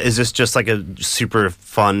soundtrack. Is this just a super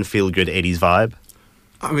fun, feel-good 80s vibe?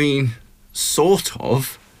 I mean, sort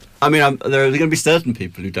of. I mean, there are going to be certain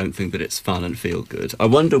people who don't think that it's fun and feel-good. I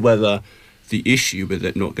wonder whether the issue with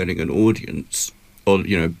it not getting an audience or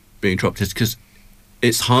being dropped is because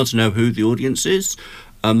it's hard to know who the audience is.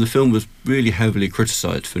 The film was really heavily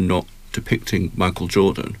criticised for not depicting Michael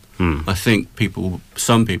Jordan. I think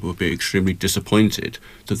some people would be extremely disappointed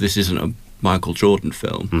that this isn't a Michael Jordan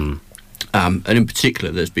film. And in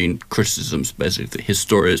particular, there's been criticisms basically that his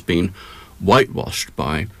story has been whitewashed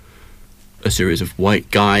by a series of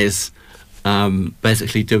white guys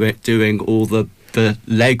basically doing all the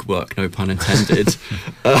legwork, no pun intended,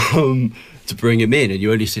 to bring him in, and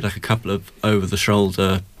you only see a couple of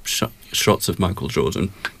over-the-shoulder shots of Michael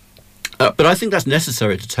Jordan. But I think that's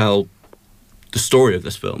necessary to tell the story of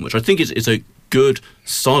this film, which I think is a good,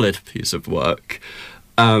 solid piece of work.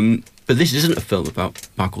 But this isn't a film about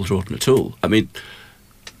Michael Jordan at all. I mean,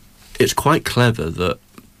 it's quite clever that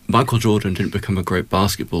Michael Jordan didn't become a great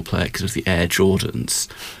basketball player because of the Air Jordans.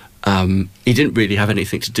 He didn't really have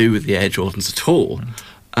anything to do with the Air Jordans at all.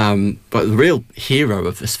 But the real hero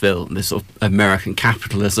of this film is sort of American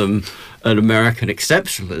capitalism and American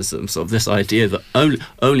exceptionalism, sort of this idea that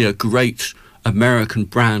only a great American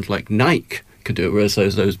brand like Nike can do it, whereas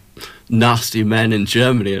those nasty men in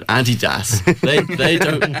Germany at Adidas,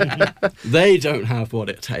 they don't have what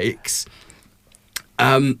it takes.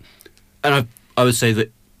 And I would say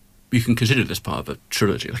that you can consider this part of a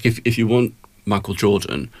trilogy. Like if you want Michael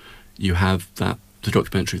Jordan, you have the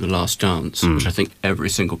documentary The Last Dance, which I think every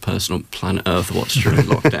single person on planet Earth watched during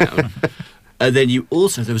lockdown. And then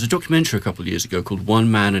there was a documentary a couple of years ago called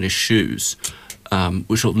One Man and His Shoes,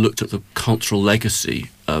 which sort of looked at the cultural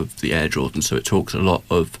legacy of the Air Jordan. So it talks a lot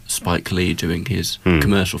of Spike Lee doing his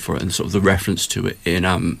commercial for it and sort of the reference to it in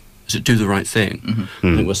is it Do the Right Thing?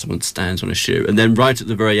 I think where someone stands on a shoe. And then right at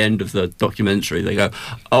the very end of the documentary, they go,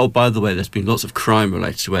 oh, by the way, there's been lots of crime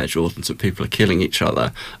related to Air Jordans and people are killing each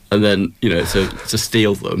other. And then, to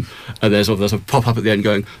steal them. And there's a pop-up at the end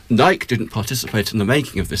going, Nike didn't participate in the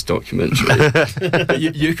making of this documentary. But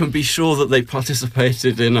you can be sure that they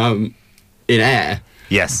participated in Air.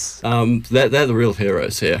 Yes. They're the real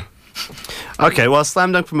heroes here. Okay, well,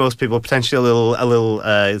 slam dunk for most people, potentially a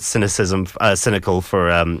little cynical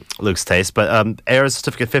for Luke's taste, but Air is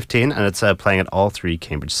Certificate 15, and it's playing at all 3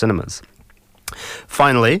 Cambridge cinemas.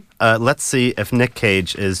 Finally, let's see if Nick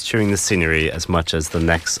Cage is chewing the scenery as much as the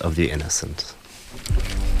necks of the innocent.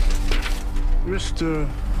 Mr.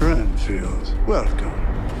 Renfield, welcome.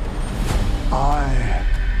 I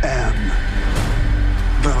am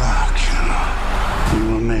the Lorcan. You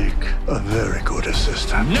will make a very good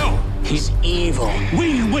assistant. No! He's evil.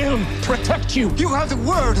 We will protect you. You have the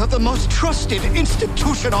word of the most trusted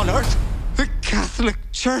institution on earth, the Catholic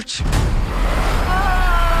Church.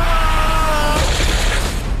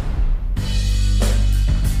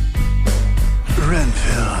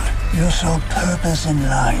 Renfield, your sole purpose in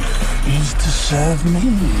life is to serve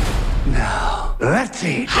me. Now, let's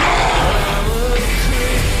eat.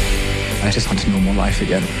 I just want a normal life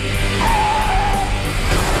again.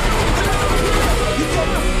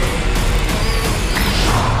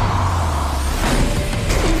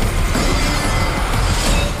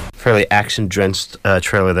 Fairly action-drenched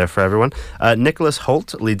trailer there for everyone. Nicholas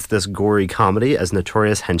Hoult leads this gory comedy as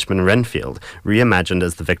notorious henchman Renfield, reimagined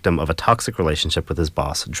as the victim of a toxic relationship with his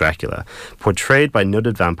boss, Dracula, portrayed by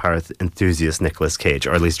noted vampire enthusiast Nicolas Cage,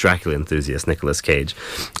 or at least Dracula enthusiast Nicolas Cage.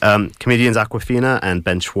 Comedians Awkwafina and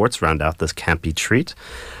Ben Schwartz round out this campy treat.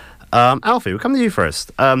 Alfie, we'll come to you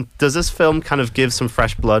first. Does this film kind of give some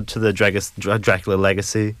fresh blood to the Dracula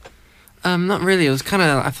legacy? Not really. It was kind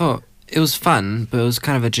of, I thought, it was fun, but it was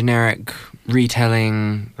kind of a generic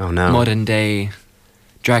retelling, modern day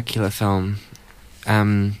Dracula film.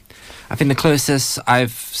 I think the closest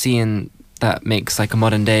I've seen that makes like a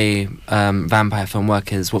modern day vampire film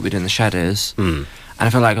work is What We Do in the Shadows. And I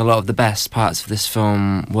feel like a lot of the best parts of this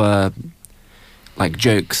film were like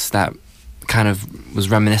jokes that kind of was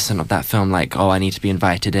reminiscent of that film, like, oh, I need to be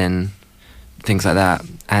invited in, things like that.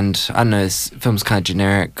 And I don't know, this film's kind of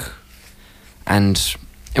generic, and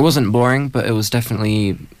it wasn't boring, but it was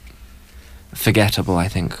definitely forgettable, I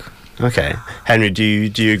think. Okay. Henry, do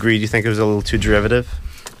you agree? Do you think it was a little too derivative?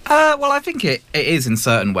 Well, I think it is in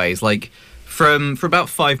certain ways. Like, for about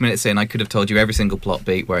 5 minutes in, I could have told you every single plot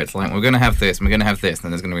beat where it's like, we're going to have this, and we're going to have this, and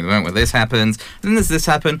then there's going to be the moment where this happens, and then there's this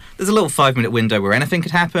happen. There's a little 5-minute window where anything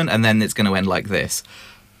could happen, and then it's going to end like this.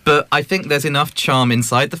 But I think there's enough charm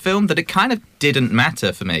inside the film that it kind of didn't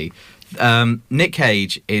matter for me. Nick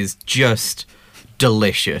Cage is just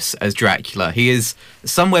delicious as Dracula. He is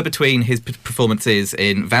somewhere between his performances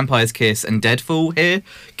in Vampire's Kiss and Deadfall here,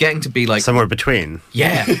 getting to be like... Somewhere between?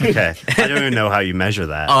 Yeah. Okay. I don't even know how you measure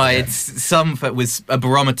that. It's with a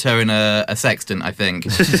barometer and a sextant, I think.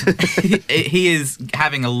 He is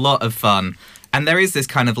having a lot of fun. And there is this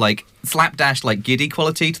kind of like slapdash, like giddy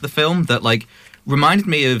quality to the film that like reminded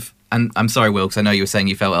me of... And I'm sorry, Will, because I know you were saying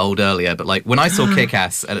you felt old earlier, but like when I saw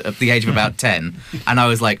Kick-Ass at the age of about 10, and I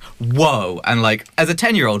was like, whoa, and like as a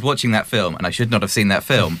 10-year-old watching that film, and I should not have seen that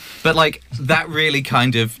film, but like that really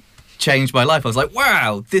kind of changed my life. I was like,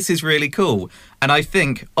 wow, this is really cool. And I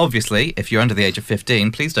think, obviously, if you're under the age of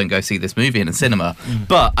 15, please don't go see this movie in a cinema.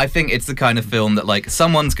 But I think it's the kind of film that like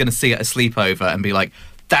someone's going to see at a sleepover and be like,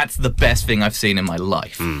 that's the best thing I've seen in my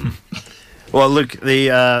life. Well, look, the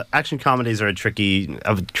action comedies are a tricky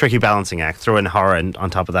balancing act. Throw in horror, and on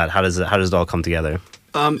top of that, how does it all come together?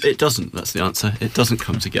 It doesn't. That's the answer. It doesn't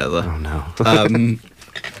come together. Oh no.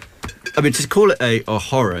 I mean, to call it a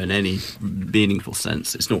horror in any meaningful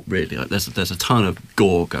sense, it's not really. Like there's a ton of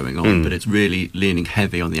gore going on, but it's really leaning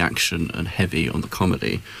heavy on the action and heavy on the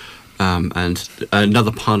comedy. And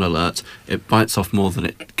another pun alert: it bites off more than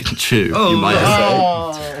it can chew. You might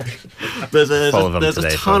say. There's a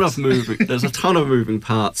ton of moving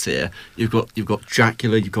parts here. You've got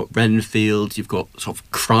Dracula, you've got Renfield, you've got sort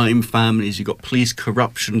of crime families, you've got police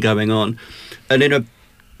corruption going on, and in a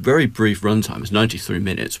very brief runtime, it's 93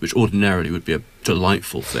 minutes, which ordinarily would be a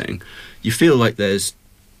delightful thing. You feel like there's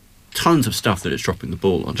tons of stuff that it's dropping the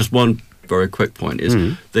ball on. Just one very quick point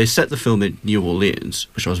is they set the film in New Orleans,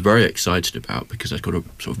 which I was very excited about because it's got a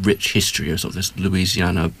sort of rich history of sort of this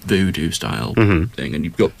Louisiana voodoo style thing, and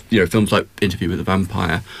you've got films like Interview with a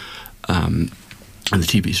Vampire and the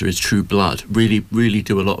TV series True Blood really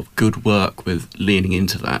do a lot of good work with leaning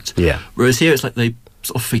into that. Yeah. Whereas here it's like they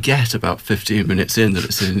sort of forget about 15 minutes in that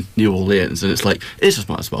it's in New Orleans, and it's like it just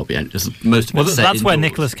might as well be. Most of it's set that's where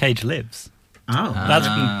indoors. Nicolas Cage lives. Oh,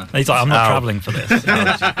 he's like, I'm not travelling for this.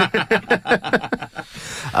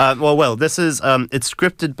 This is it's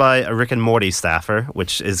scripted by a Rick and Morty staffer,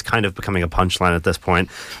 which is kind of becoming a punchline at this point.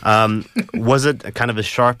 Was it kind of as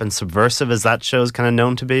sharp and subversive as that show's kind of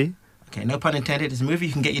known to be? Okay, no pun intended. It's a movie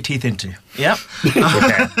you can get your teeth into. Yep.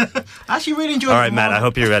 Okay. I actually really enjoyed it. All right, Matt, I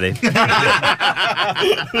hope you're ready.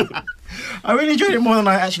 I really enjoyed it more than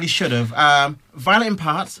I actually should have. Violent in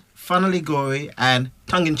parts, funnily gory, and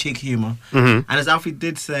tongue-in-cheek humour. And as Alfie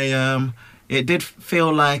did say, it did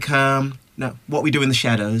feel like What We Do in the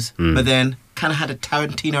Shadows, but then kind of had a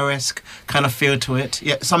Tarantino-esque kind of feel to it.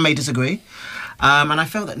 Yeah, some may disagree. And I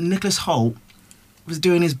felt that Nicholas Hoult was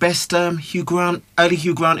doing his best early Hugh Grant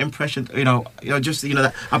impression.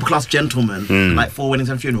 That upper-class gentleman, like Four Weddings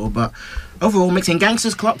and a Funeral. But overall, mixing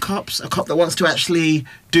gangsters, cops, a cop that wants to actually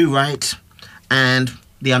do right, and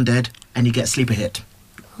the undead, and you get Sleeper Hit.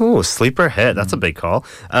 Oh, Sleeper Hit. That's a big call.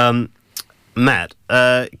 Matt,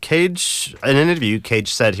 Cage, in an interview,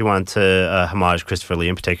 Cage said he wanted to homage Christopher Lee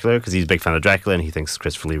in particular because he's a big fan of Dracula and he thinks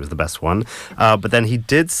Christopher Lee was the best one. But then he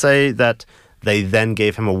did say that they then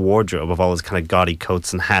gave him a wardrobe of all his kind of gaudy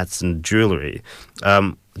coats and hats and jewellery.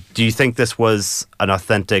 Do you think this was an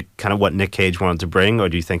authentic kind of what Nick Cage wanted to bring, or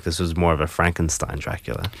do you think this was more of a Frankenstein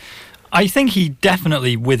Dracula? I think he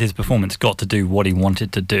definitely, with his performance, got to do what he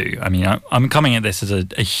wanted to do. I mean, I'm coming at this as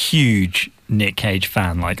a huge Nick Cage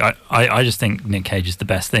fan. Like, I just think Nick Cage is the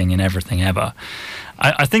best thing in everything ever.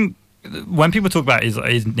 I think when people talk about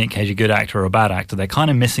is Nick Cage a good actor or a bad actor, they're kind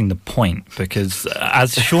of missing the point because,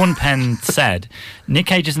 as Sean Penn said, Nick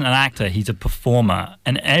Cage isn't an actor, he's a performer,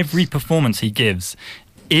 and every performance he gives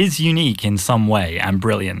is unique in some way and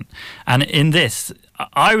brilliant. And in this,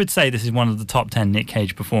 I would say this is one of the top 10 Nick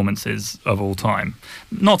Cage performances of all time.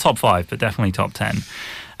 Not top 5, but definitely top 10.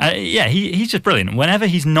 He's just brilliant. Whenever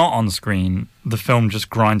he's not on screen, the film just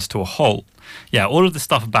grinds to a halt. Yeah, all of the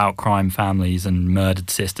stuff about crime families and murdered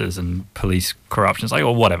sisters and police corruption, it's like,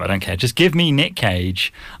 well, whatever, I don't care. Just give me Nick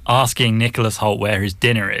Cage asking Nicholas Hoult where his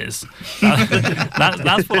dinner is.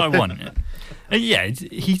 That's what I want.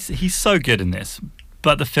 He's so good in this,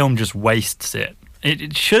 but the film just wastes it.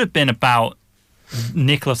 It should have been about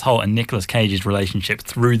Nicholas Hoult and Nicolas Cage's relationship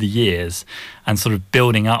through the years and sort of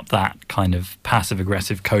building up that kind of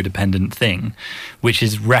passive-aggressive codependent thing, which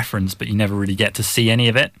is referenced, but you never really get to see any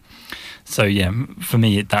of it. So yeah, for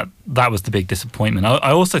me, that was the big disappointment.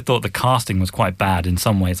 I also thought the casting was quite bad in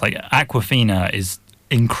some ways. Like, Awkwafina is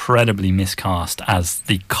incredibly miscast as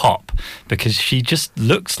the cop because she just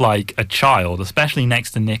looks like a child, especially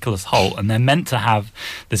next to Nicholas Hoult, and they're meant to have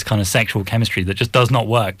this kind of sexual chemistry that just does not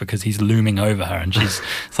work because he's looming over her and she's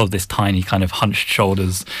sort of this tiny kind of hunched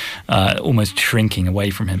shoulders, almost shrinking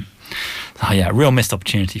away from him. Oh yeah, real missed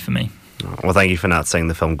opportunity for me. Well, thank you for not saying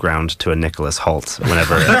the film ground to a Nicholas Hoult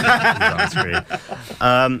whenever he's on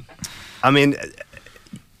screen. I mean,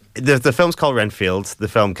 the film's called Renfield. The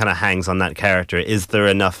film kind of hangs on that character. Is there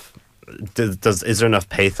enough? Is there enough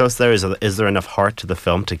pathos there? Is there enough heart to the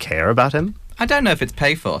film to care about him? I don't know if it's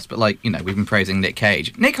pathos, but we've been praising Nick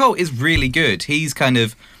Cage. Nick Hoult is really good. He's kind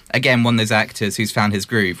of, again, one of those actors who's found his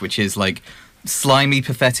groove, which is like slimy,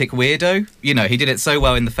 pathetic weirdo. He did it so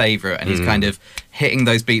well in The Favourite, and he's kind of hitting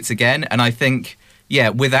those beats again. And I think,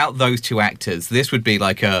 without those two actors, this would be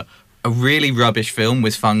like a really rubbish film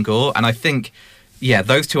with fun gore. And I think,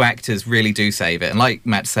 those two actors really do save it. And like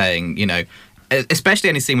Matt's saying,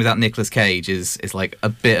 especially any scene without Nicolas Cage is like a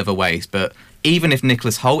bit of a waste. But even if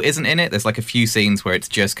Nicholas Hoult isn't in it, there's like a few scenes where it's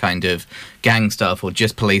just kind of gang stuff or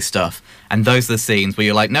just police stuff. And those are the scenes where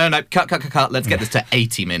you're like, no, cut, let's get this to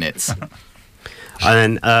 80 minutes.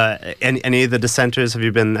 And then, any of the dissenters, have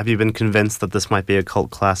you been convinced that this might be a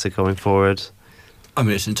cult classic going forward? I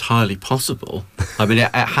mean, it's entirely possible. I mean,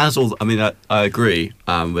 it has all. I mean, I agree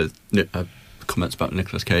with comments about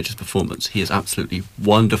Nicolas Cage's performance. He is absolutely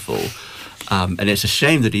wonderful, and it's a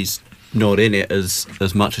shame that he's not in it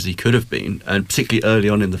as much as he could have been. And particularly early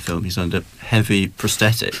on in the film, he's under heavy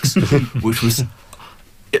prosthetics, which was.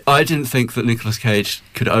 I didn't think that Nicolas Cage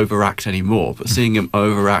could overact anymore, but seeing him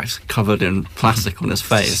overact covered in plastic on his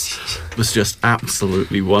face was just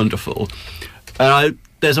absolutely wonderful. And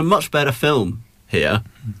there's a much better film here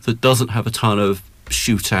that doesn't have a ton of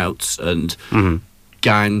shootouts and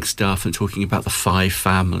gang stuff and talking about the 5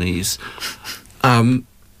 families.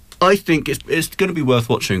 I think it's going to be worth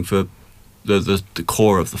watching for the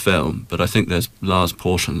core of the film, but I think there's large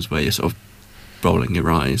portions where you're sort of rolling your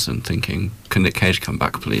eyes and thinking, can Nick Cage come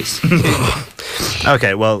back, please?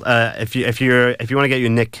 Okay, well, if you want to get your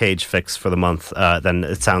Nick Cage fix for the month, then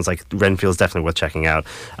it sounds like Renfield's definitely worth checking out.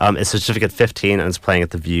 It's Certificate 15 and it's playing at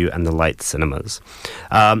the View and the Light cinemas.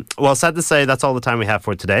 Well, sad to say, that's all the time we have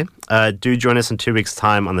for today. Do join us in 2 weeks'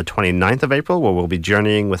 time on the 29th of April, where we'll be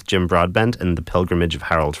journeying with Jim Broadbent in The Pilgrimage of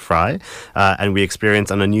Harold Fry, and we experience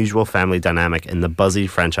an unusual family dynamic in the buzzy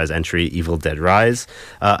franchise entry Evil Dead Rise.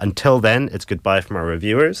 Until then, it's goodbye from our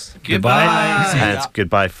reviewers. Goodbye. And it's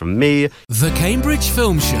goodbye from me. The Cambridge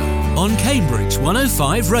Film Show on Cambridge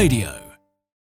 105 Radio.